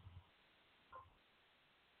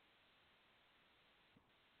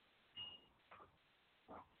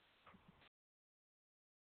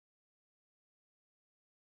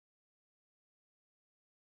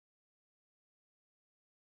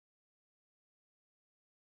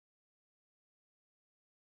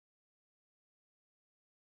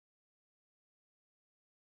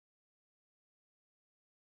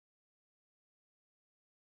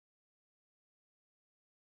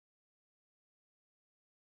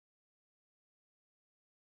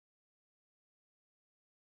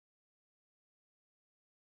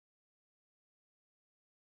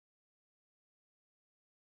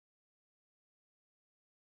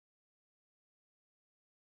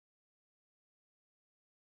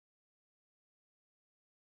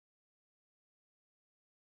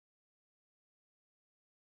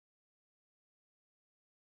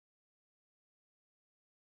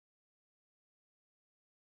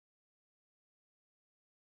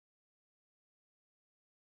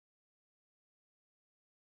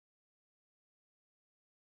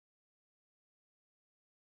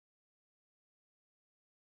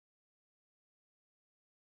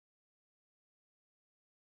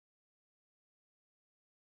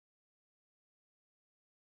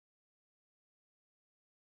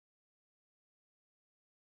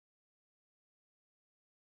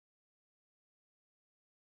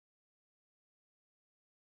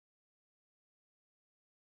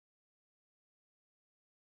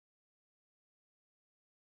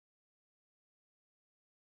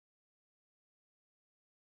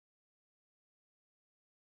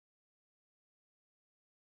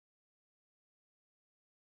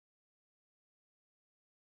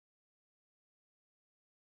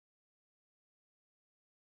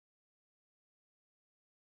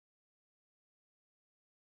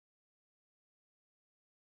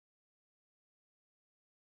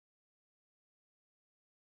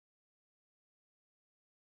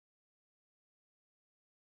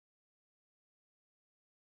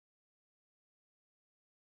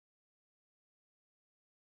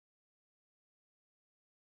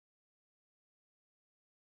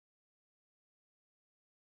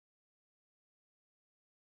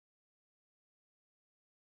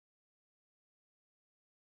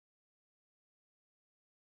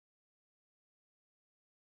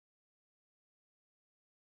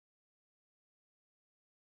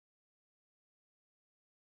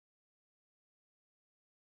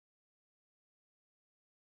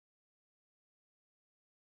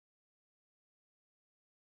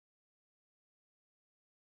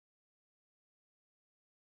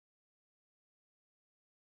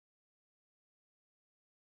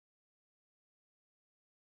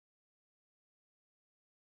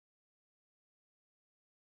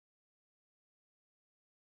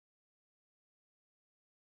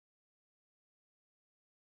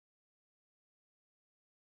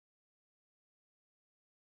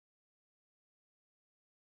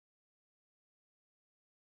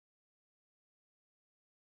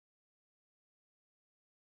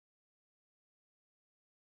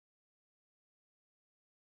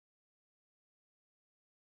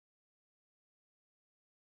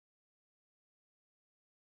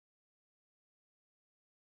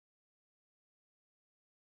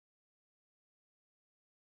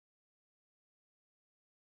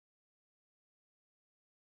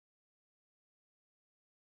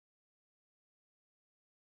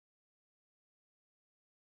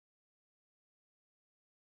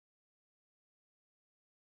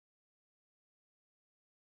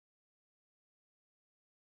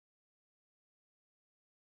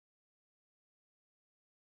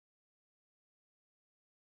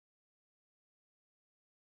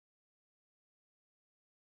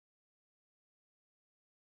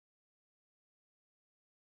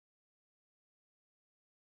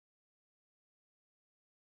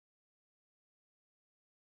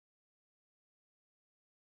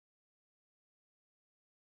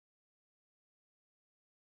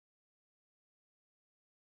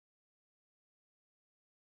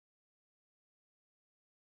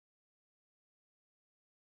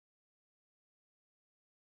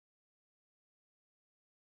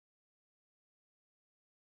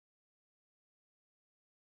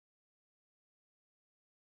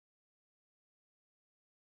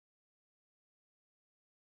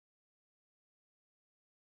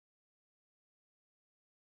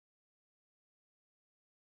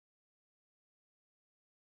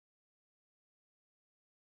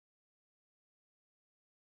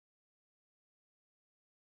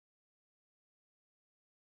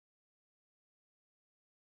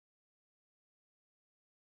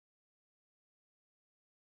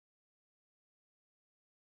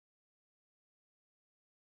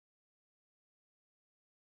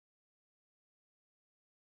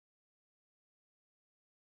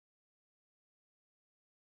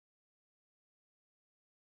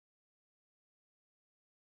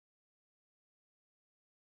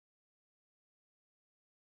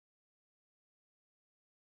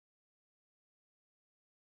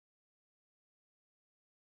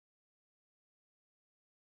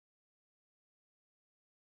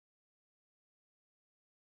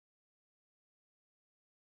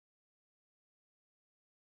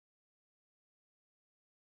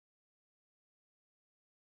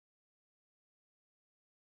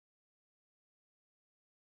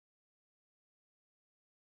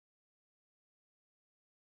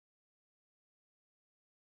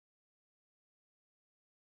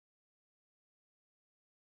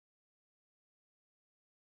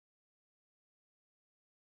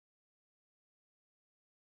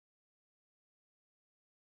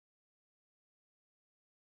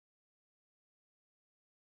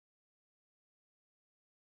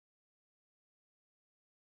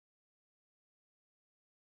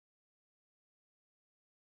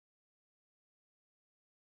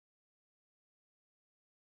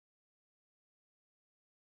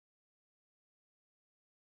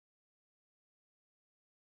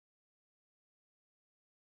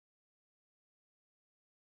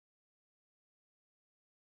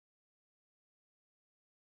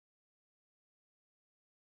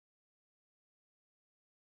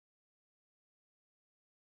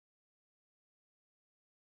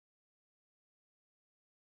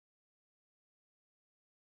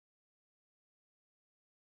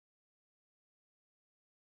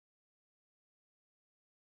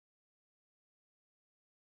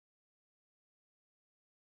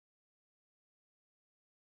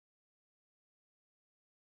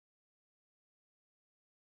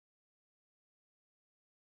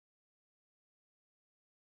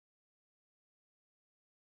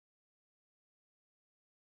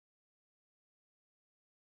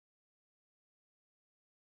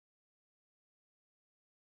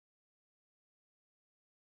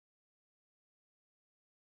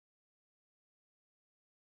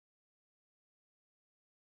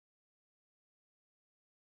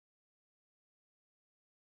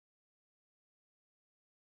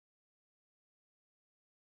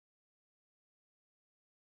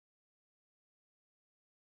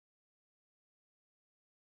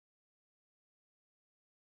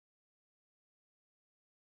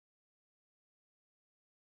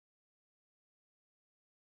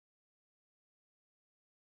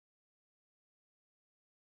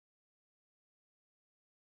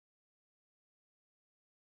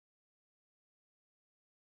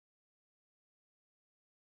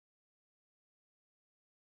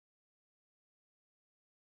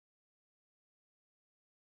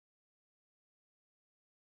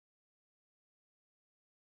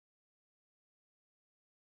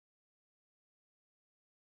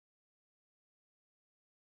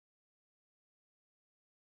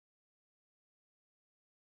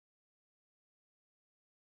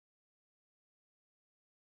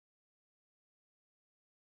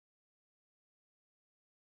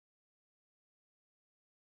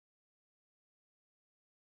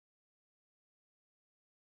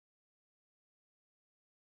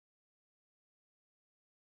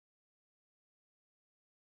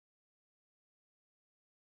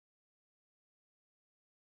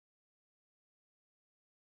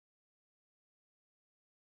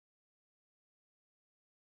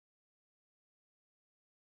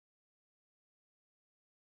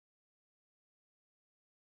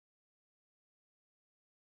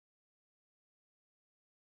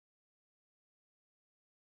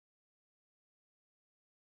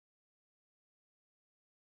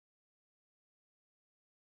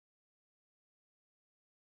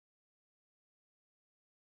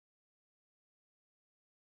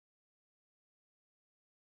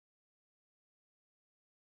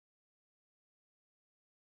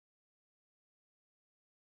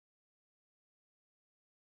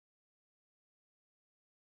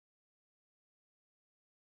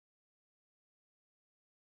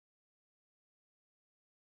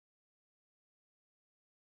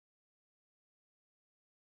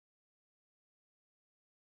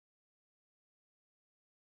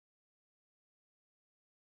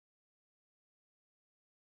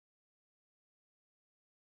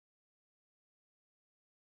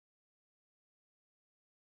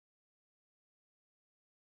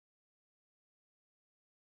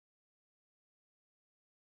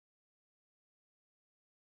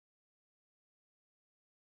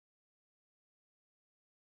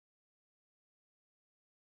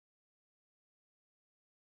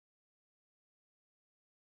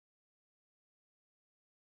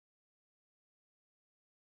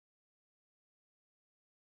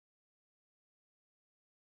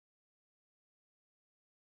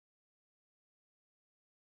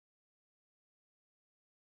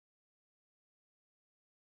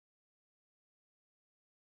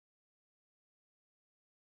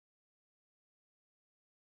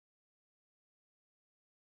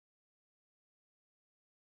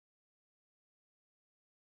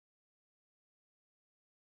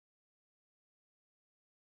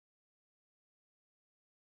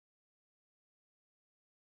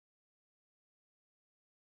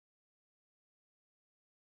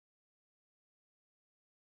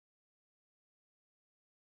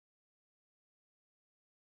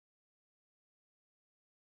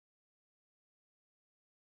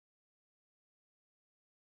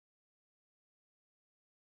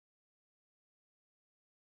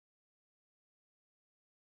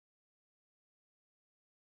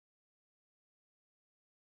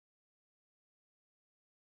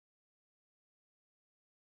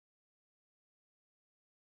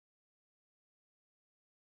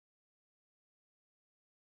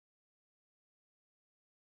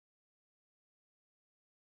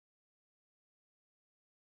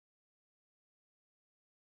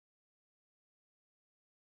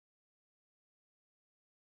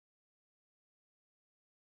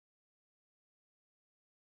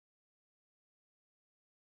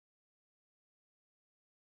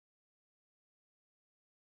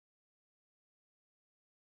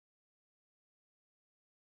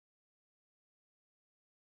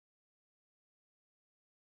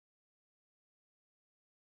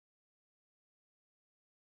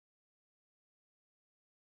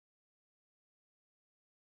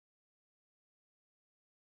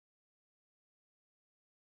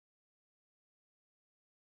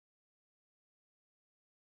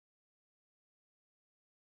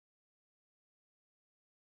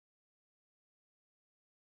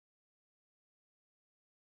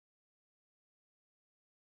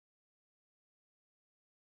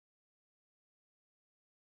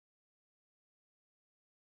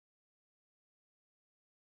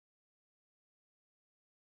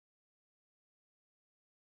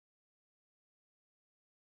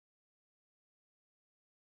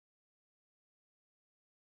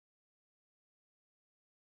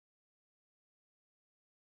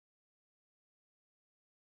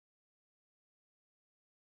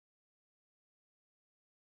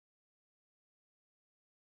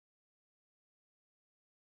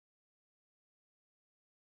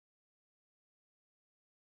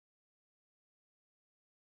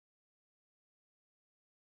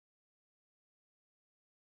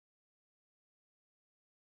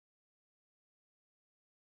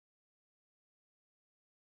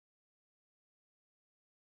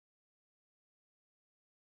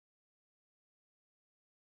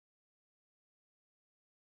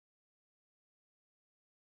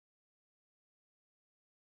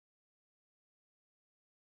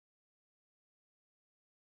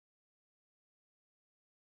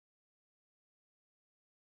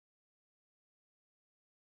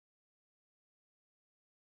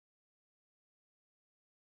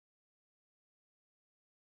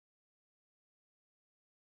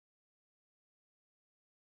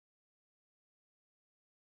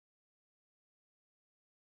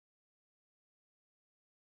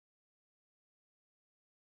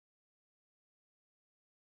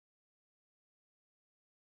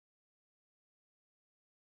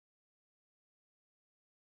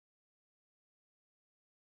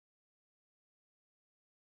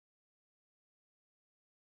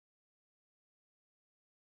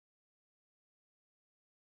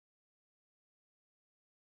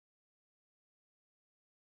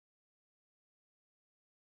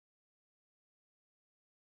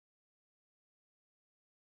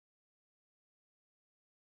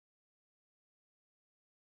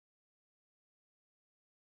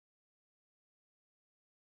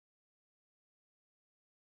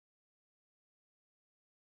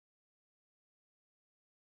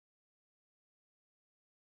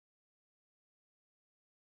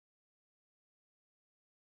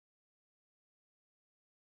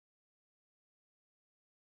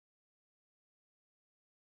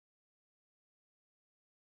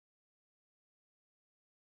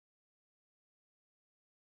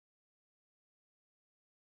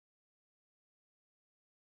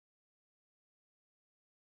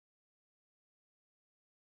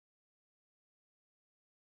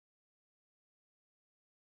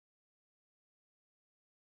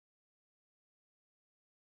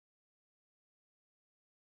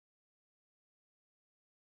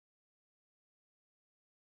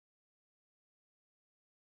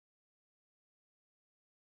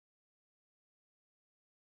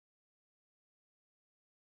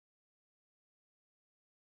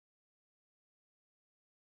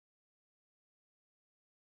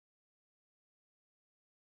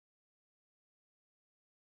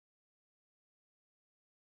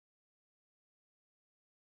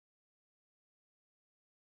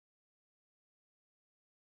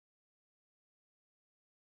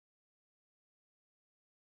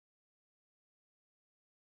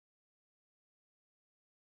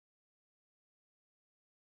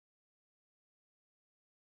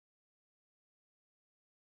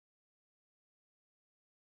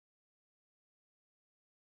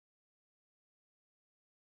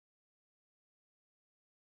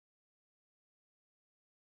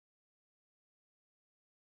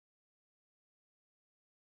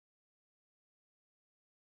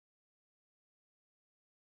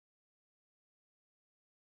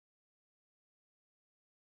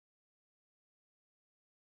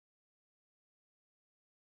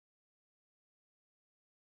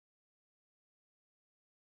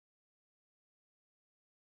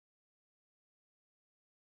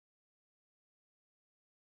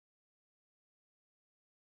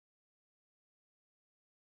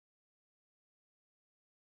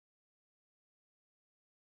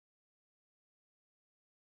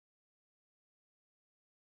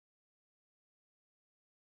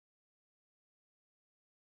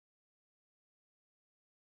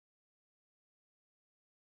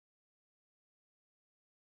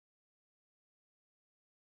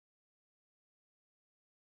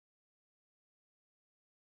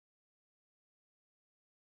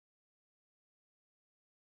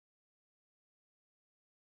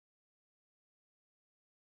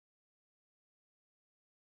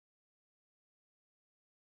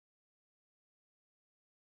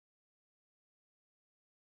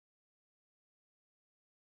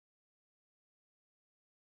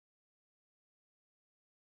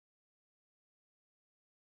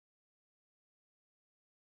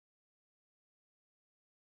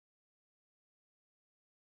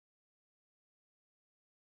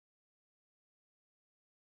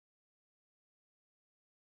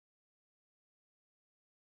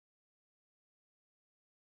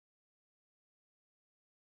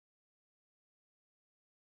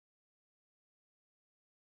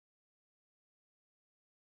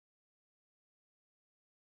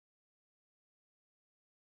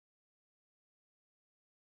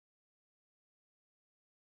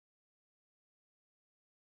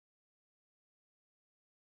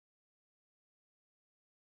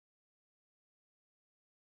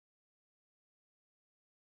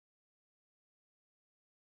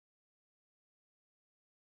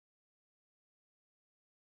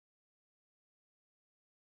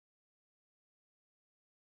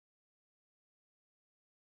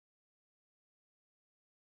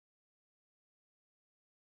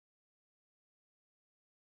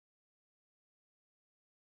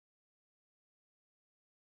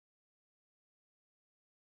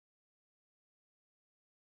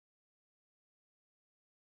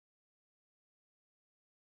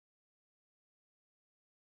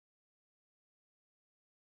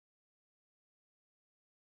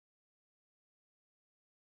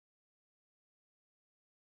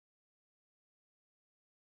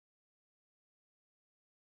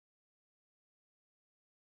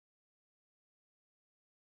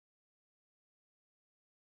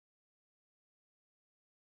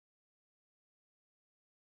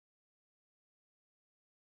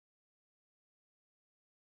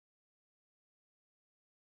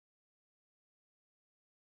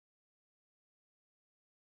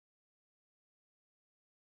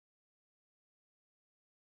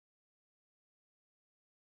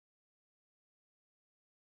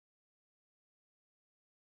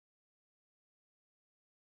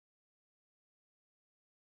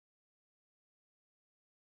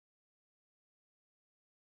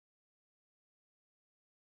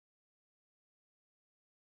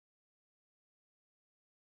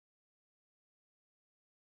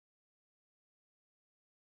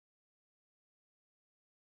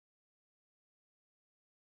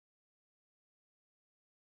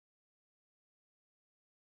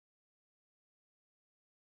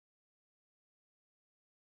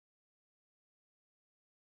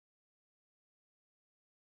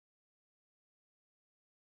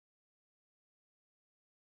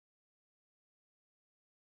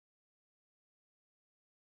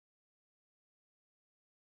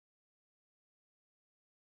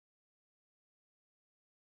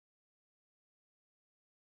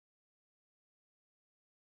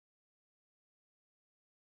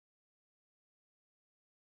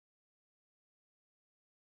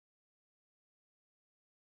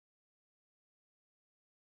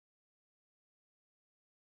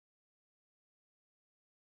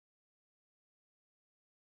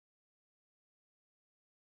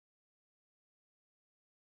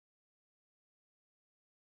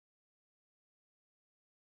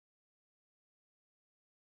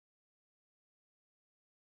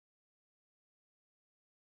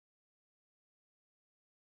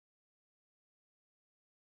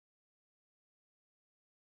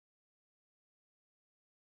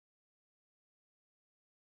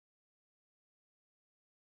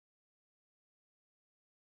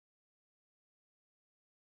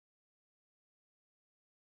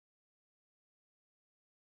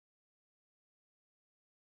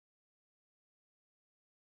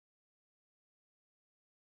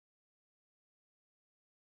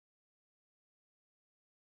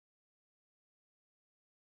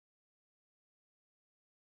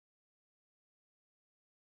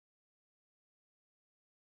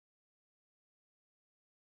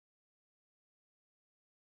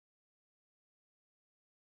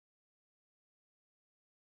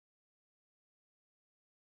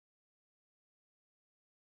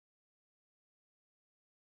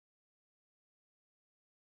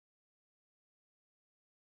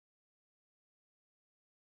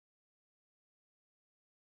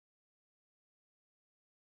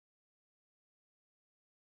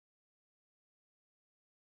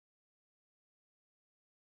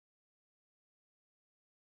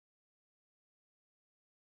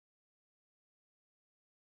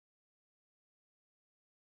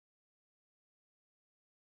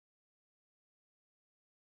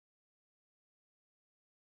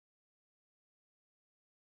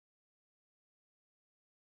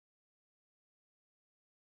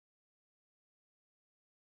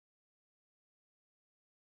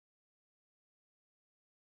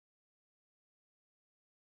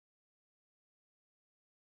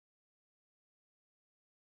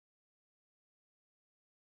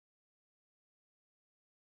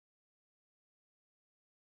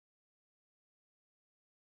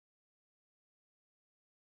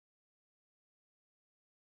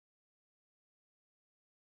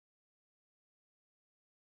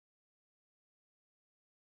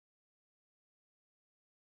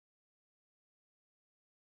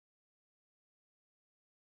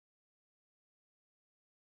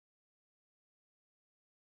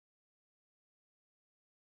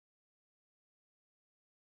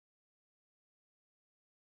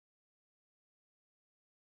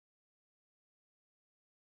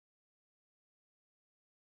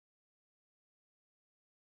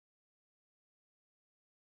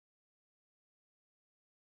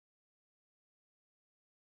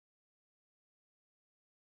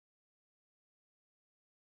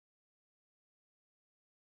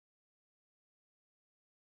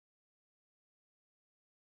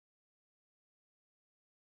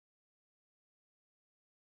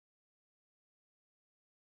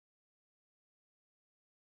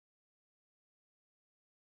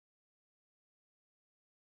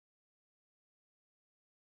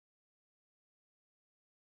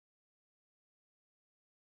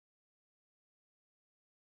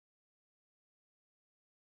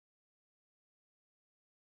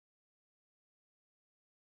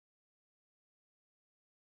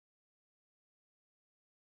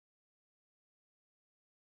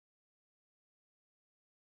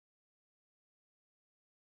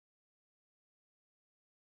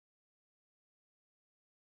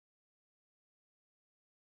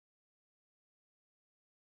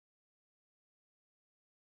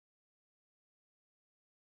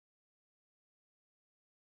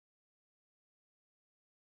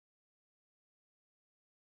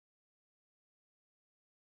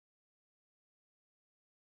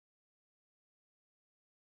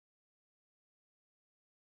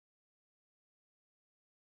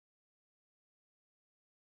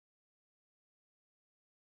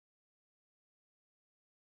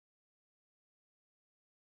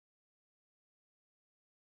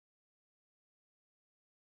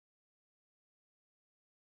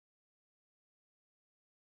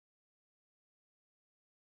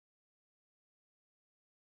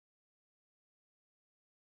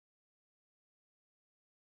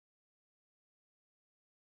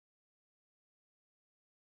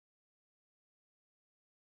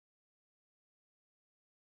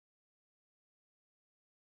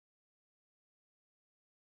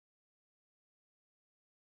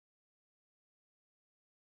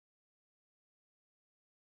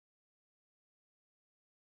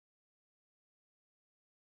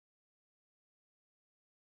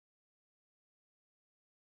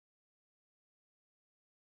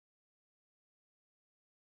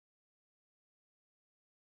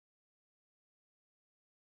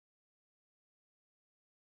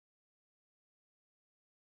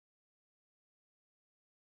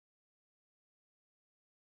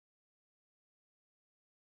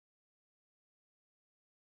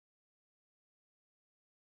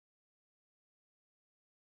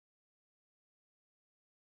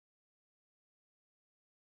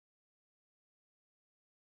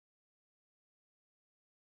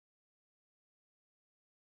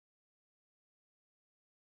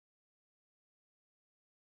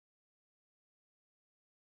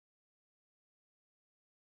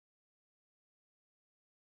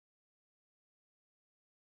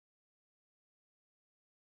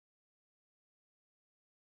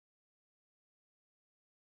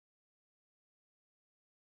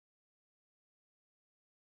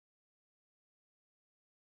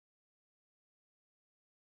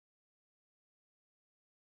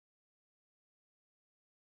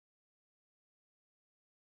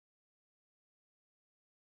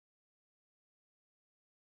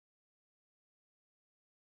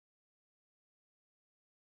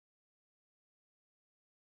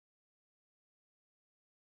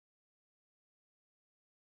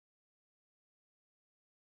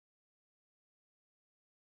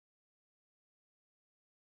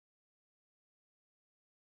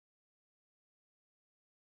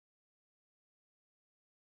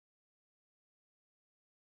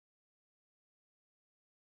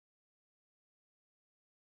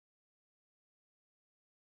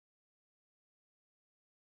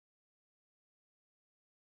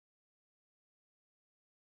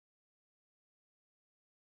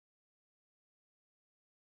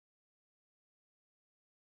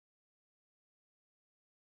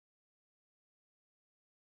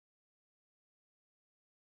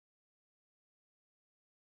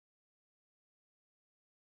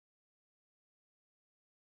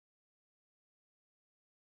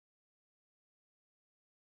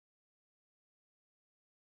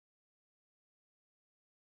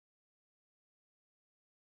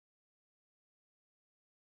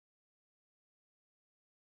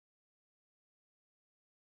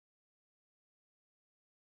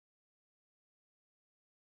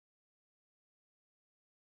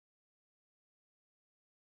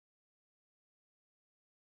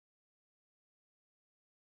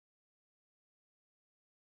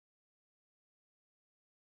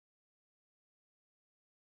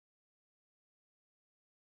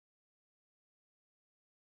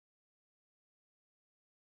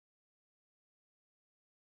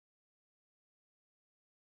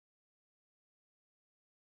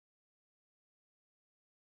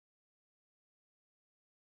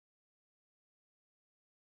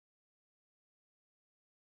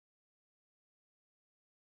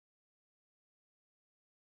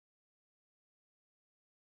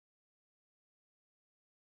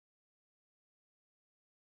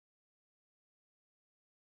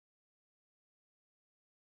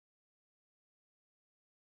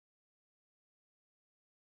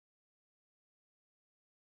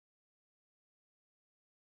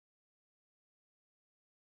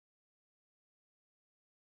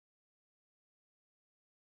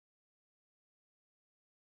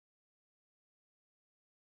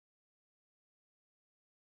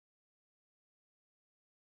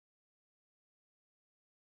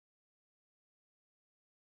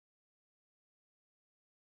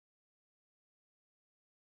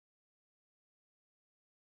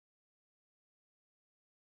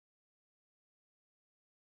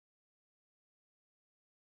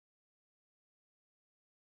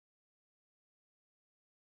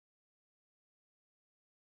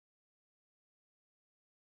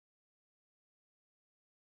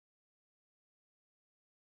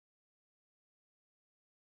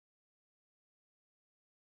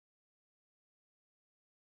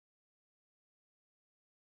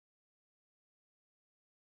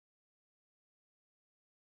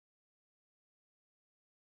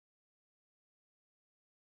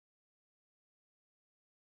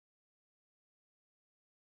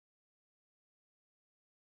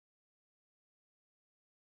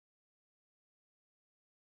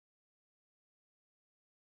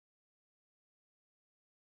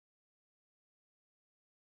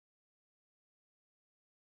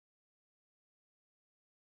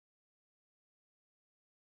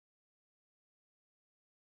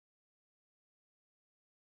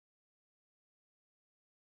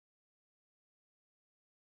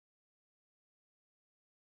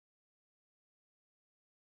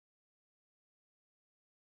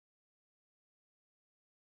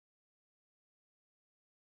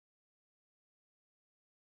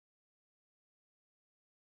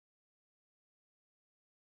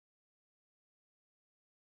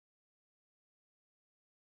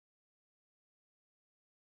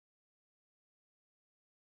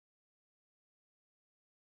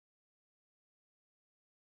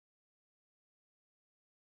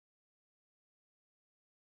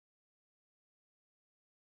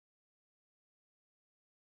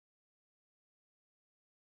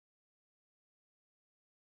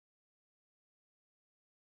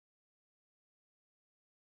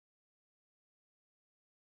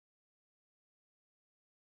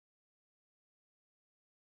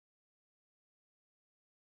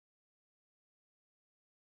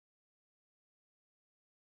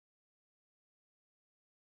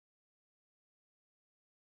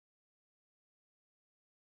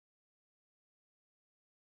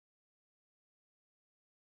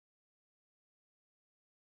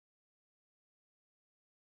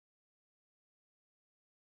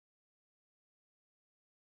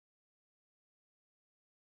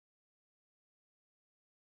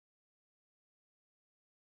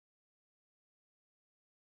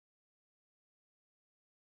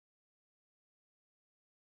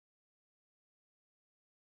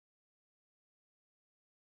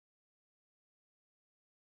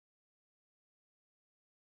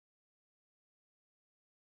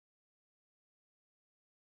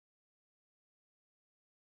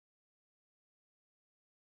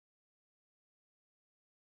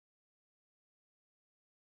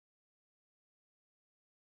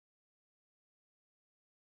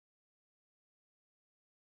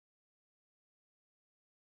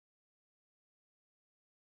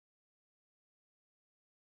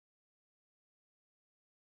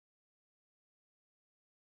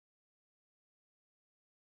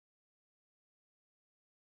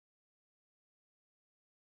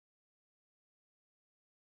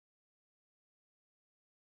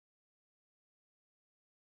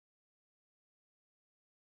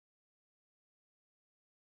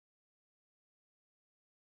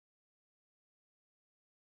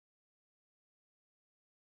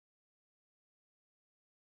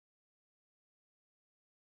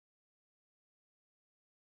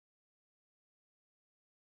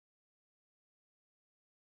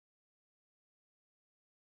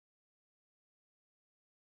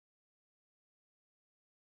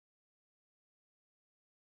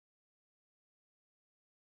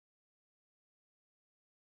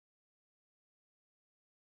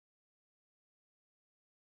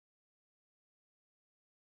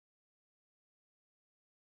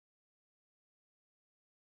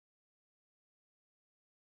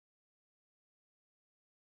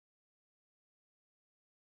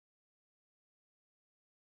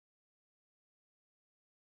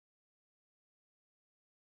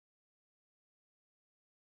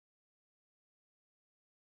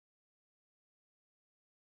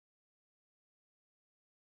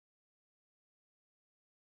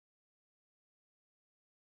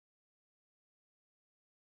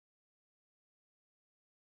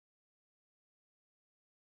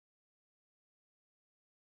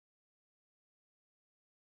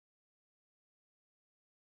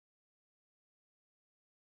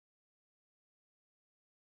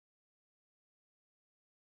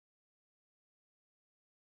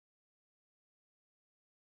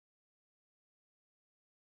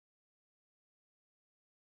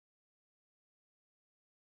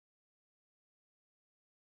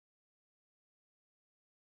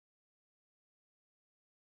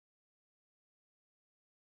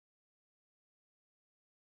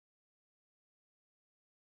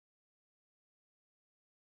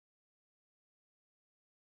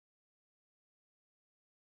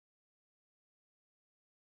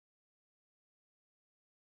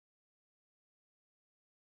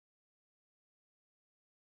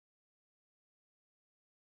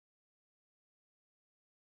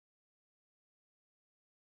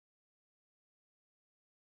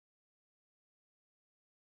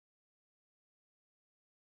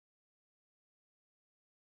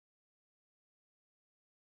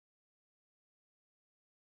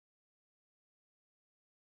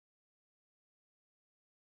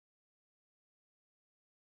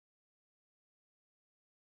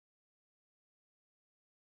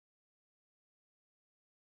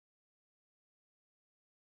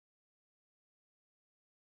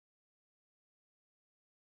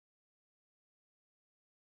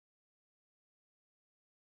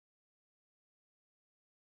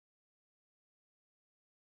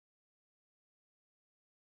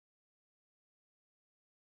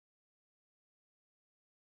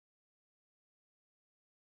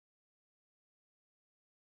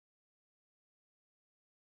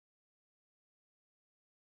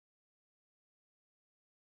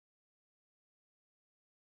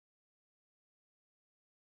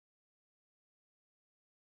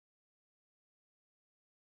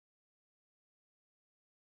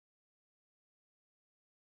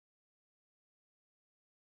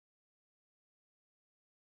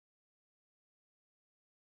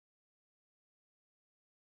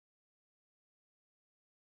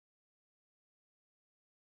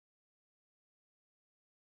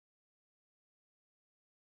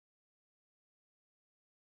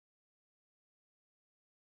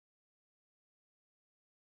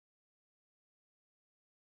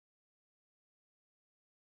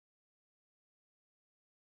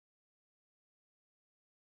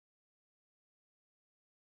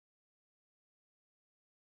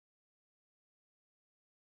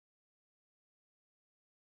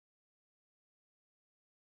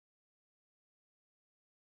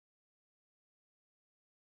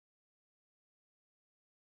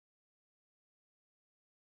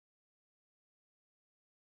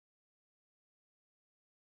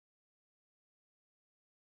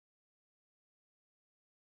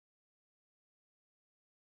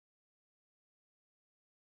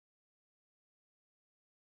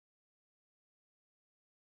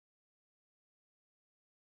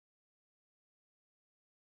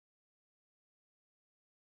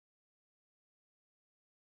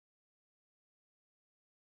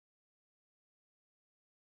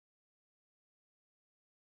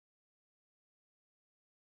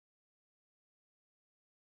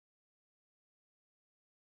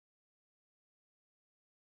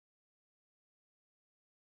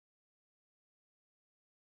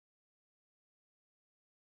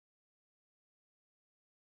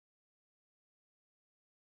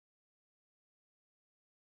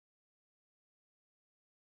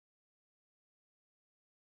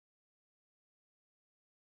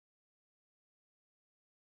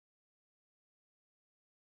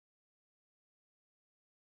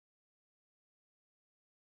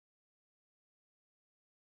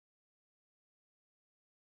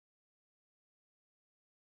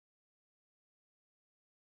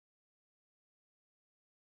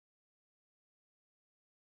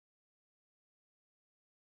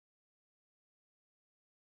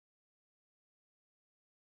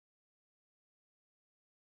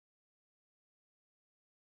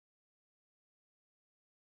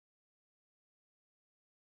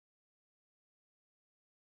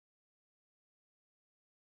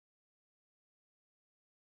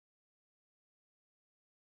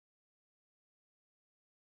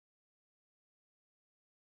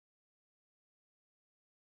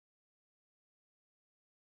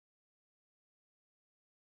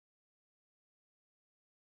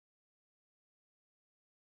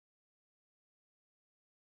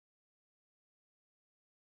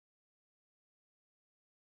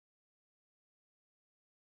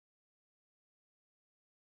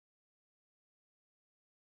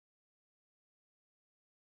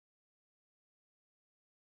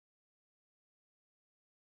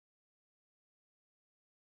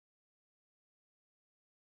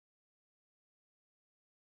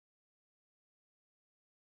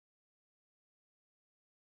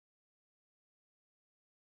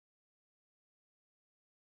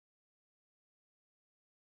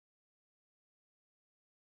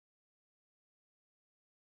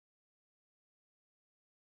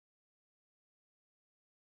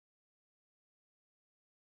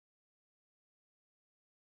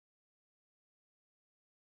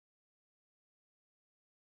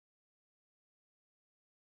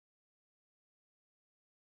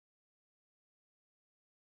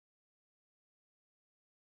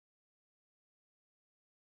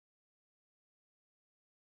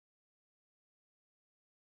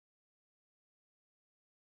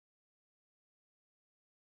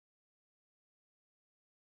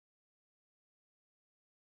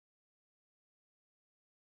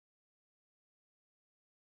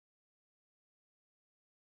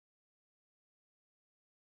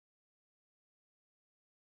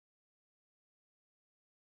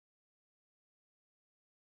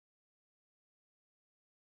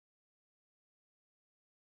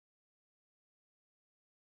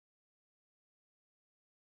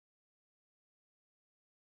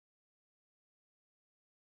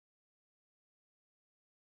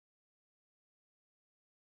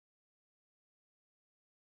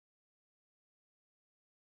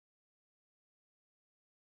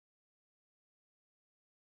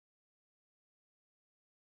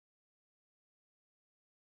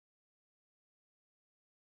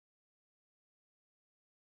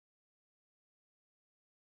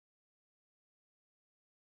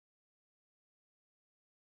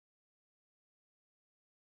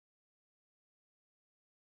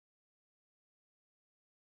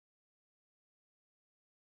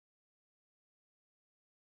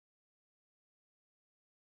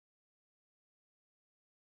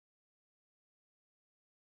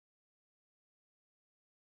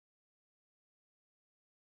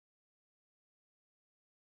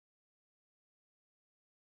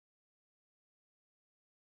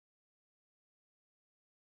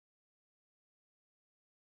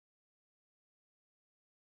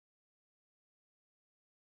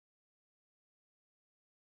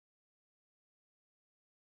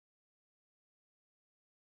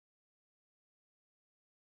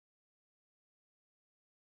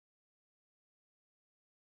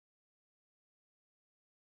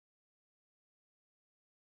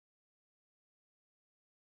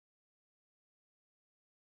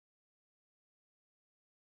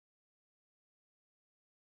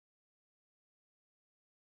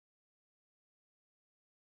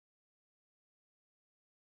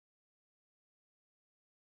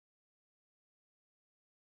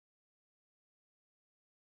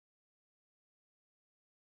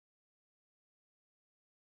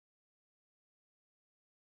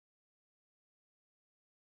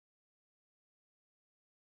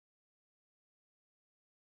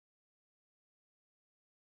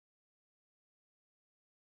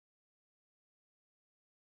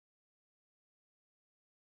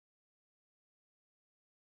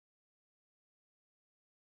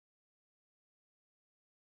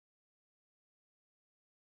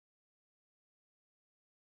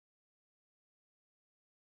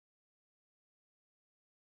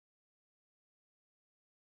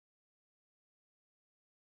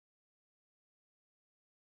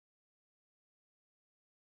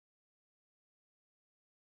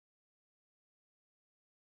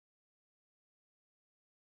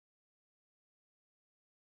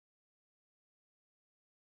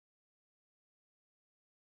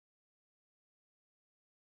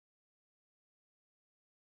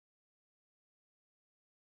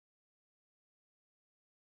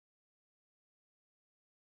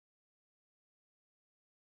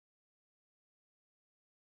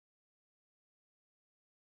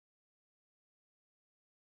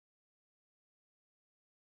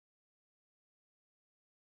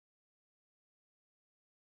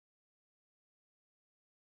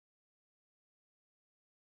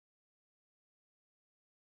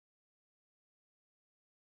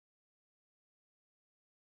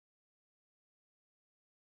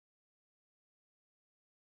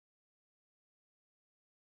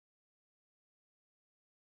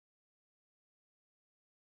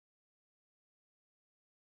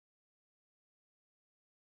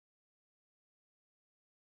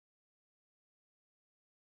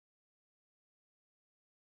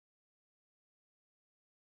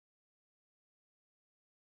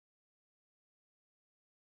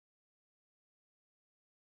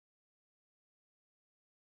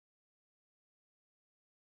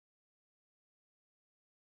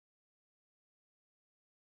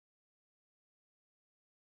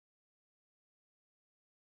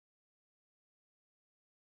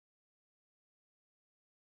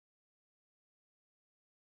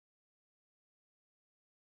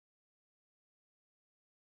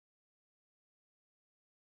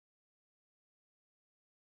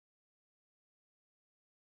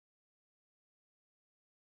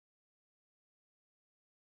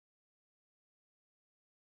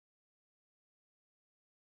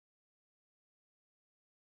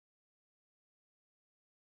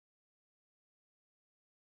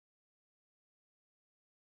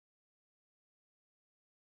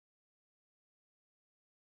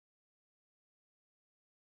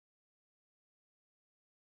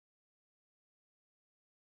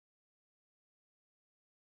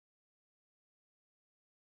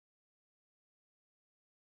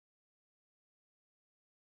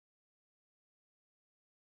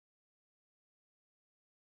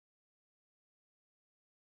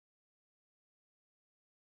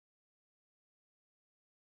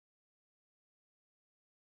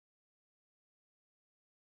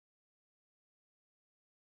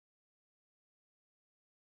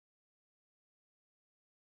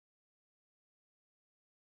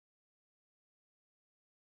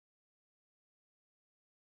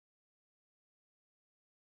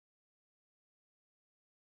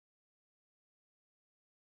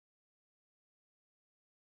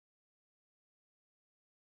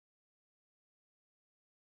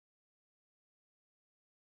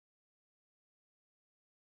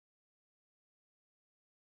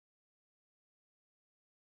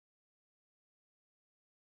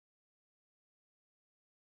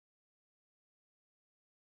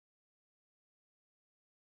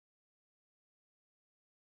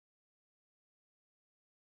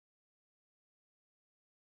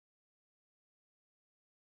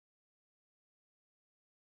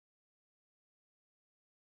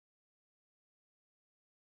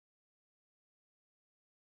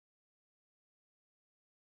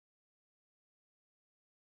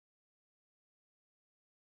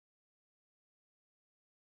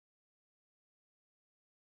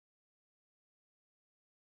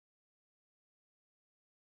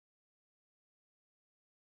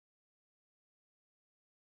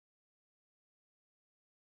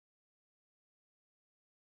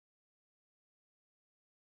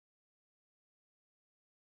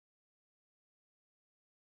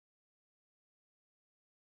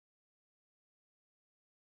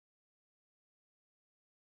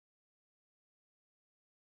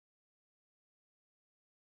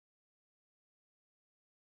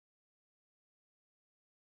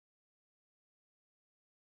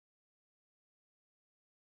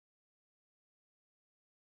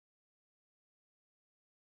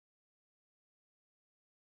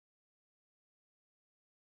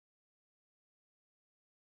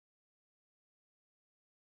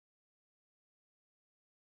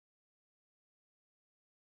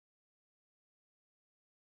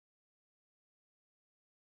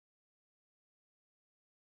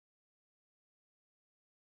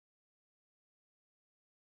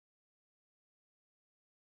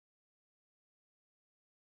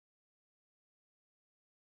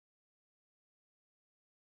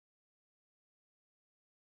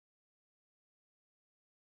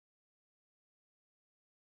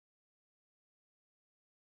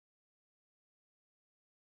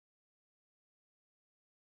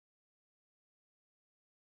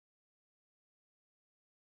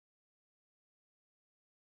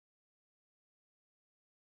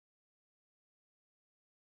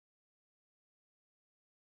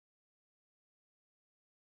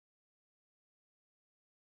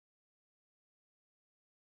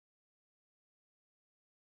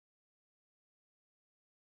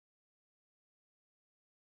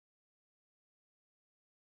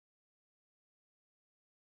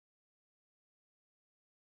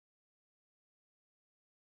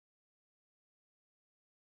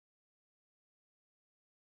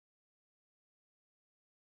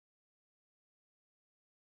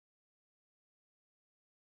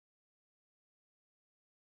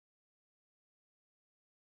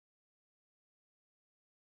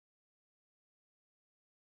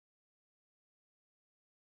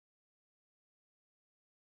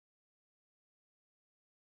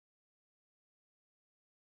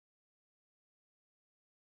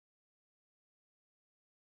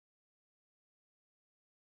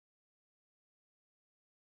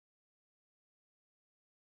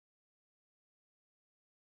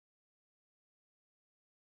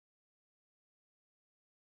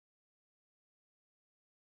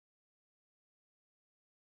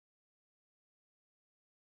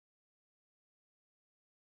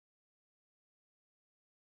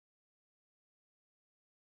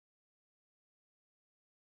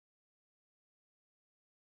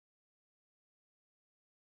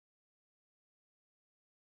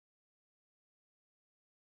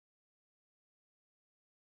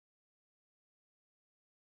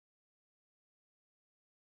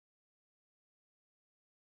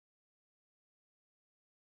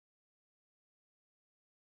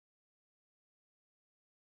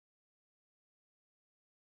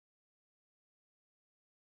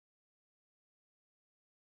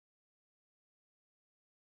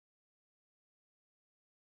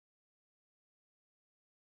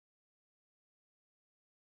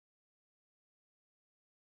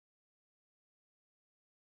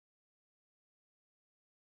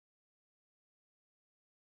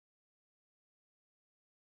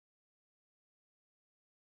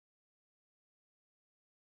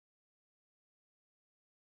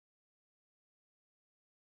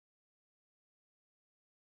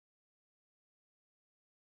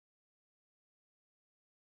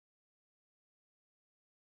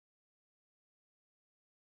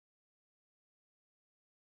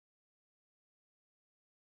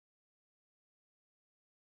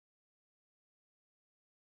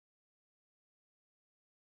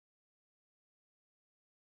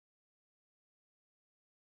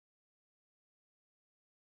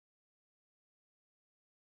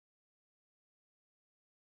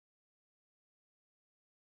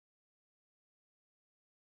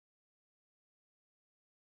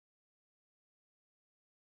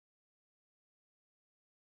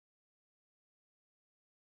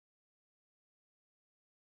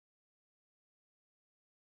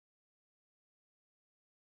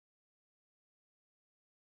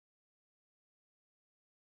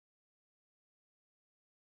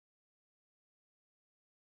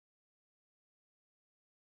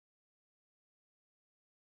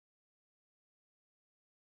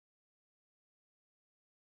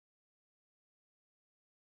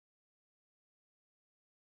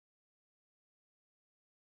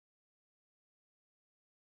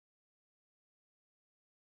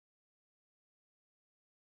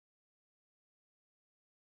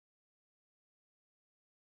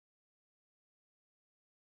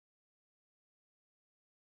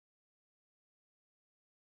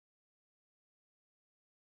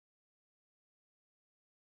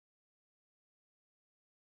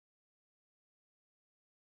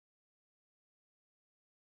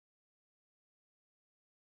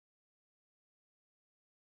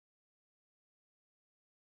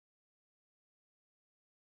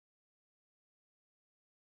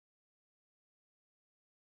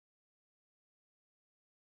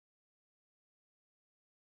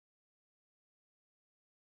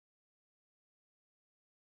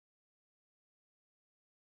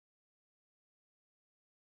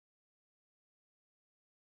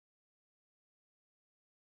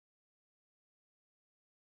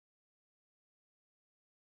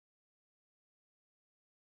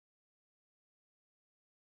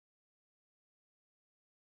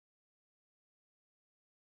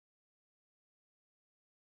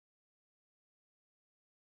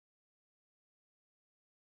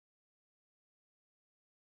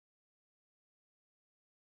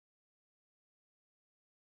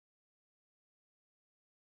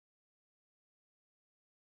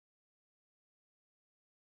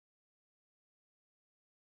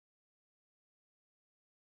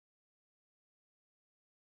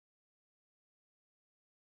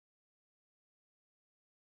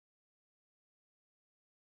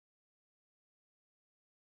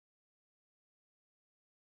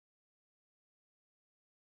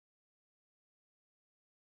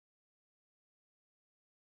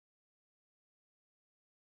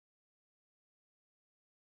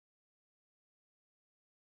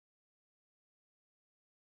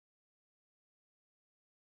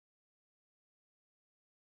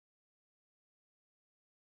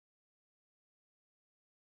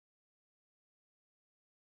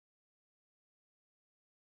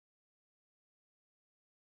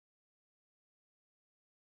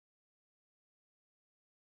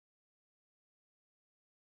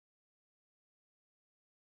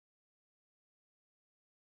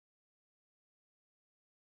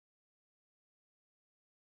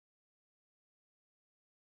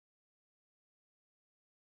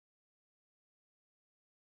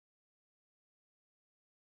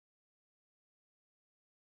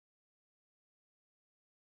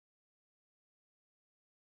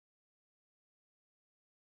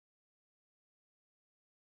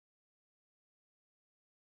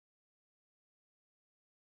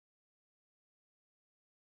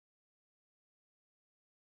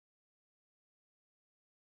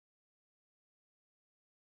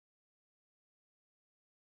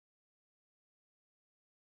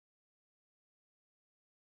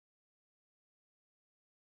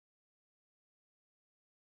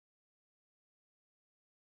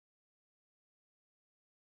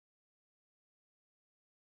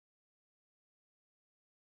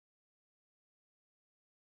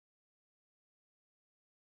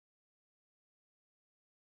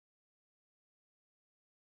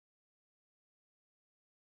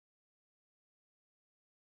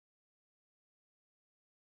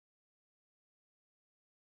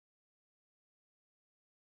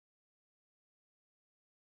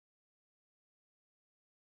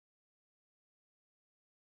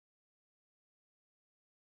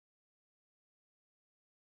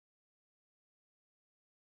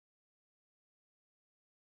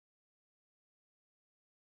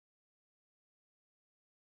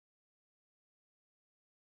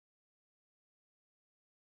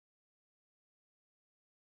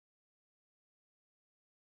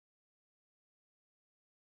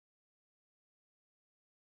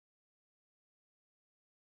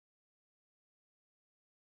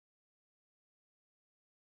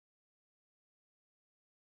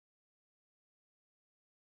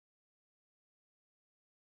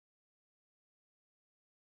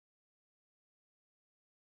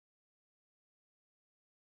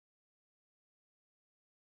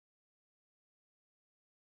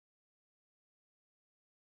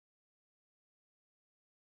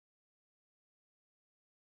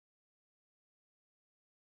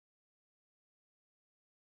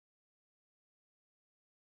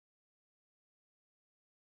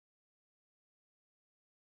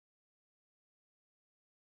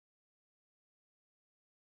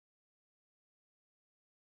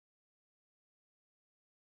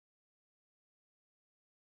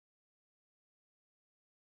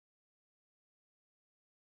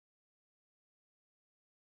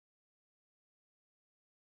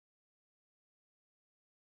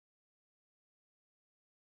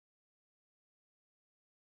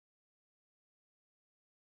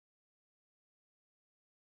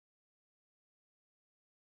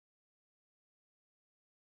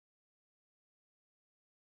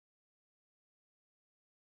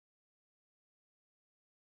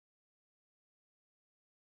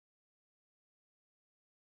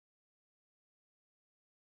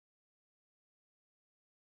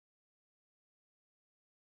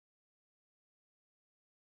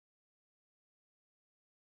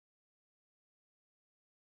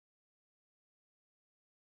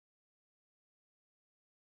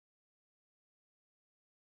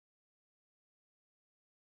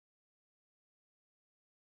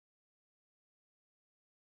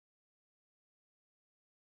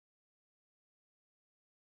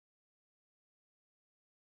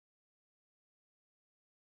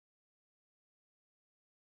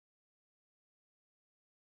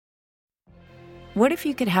 What if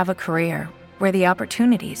you could have a career where the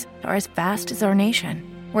opportunities are as vast as our nation,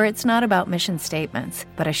 where it's not about mission statements,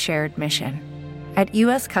 but a shared mission? At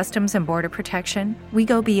U.S. Customs and Border Protection, we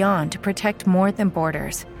go beyond to protect more than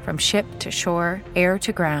borders. From ship to shore, air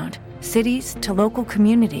to ground, cities to local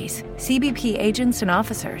communities, CBP agents and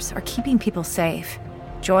officers are keeping people safe.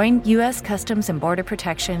 Join U.S. Customs and Border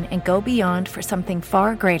Protection and go beyond for something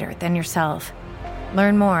far greater than yourself.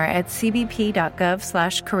 Learn more at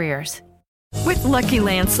cbp.gov/careers. With Lucky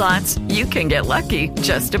Land Slots, you can get lucky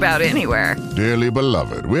just about anywhere. Dearly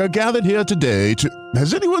beloved, we are gathered here today to...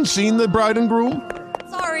 Has anyone seen the bride and groom?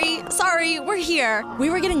 Sorry, we're here. We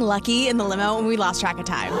were getting lucky in the limo and we lost track of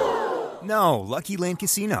time. No, Lucky Land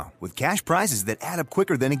Casino, with cash prizes that add up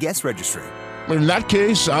quicker than a guest registry. In that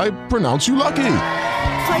case, I pronounce you lucky.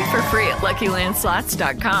 Play for free at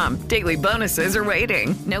LuckyLandSlots.com. Daily bonuses are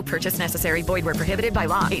waiting. No purchase necessary. Void where prohibited by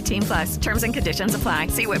law. 18+. Terms and conditions apply.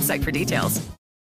 See website for details.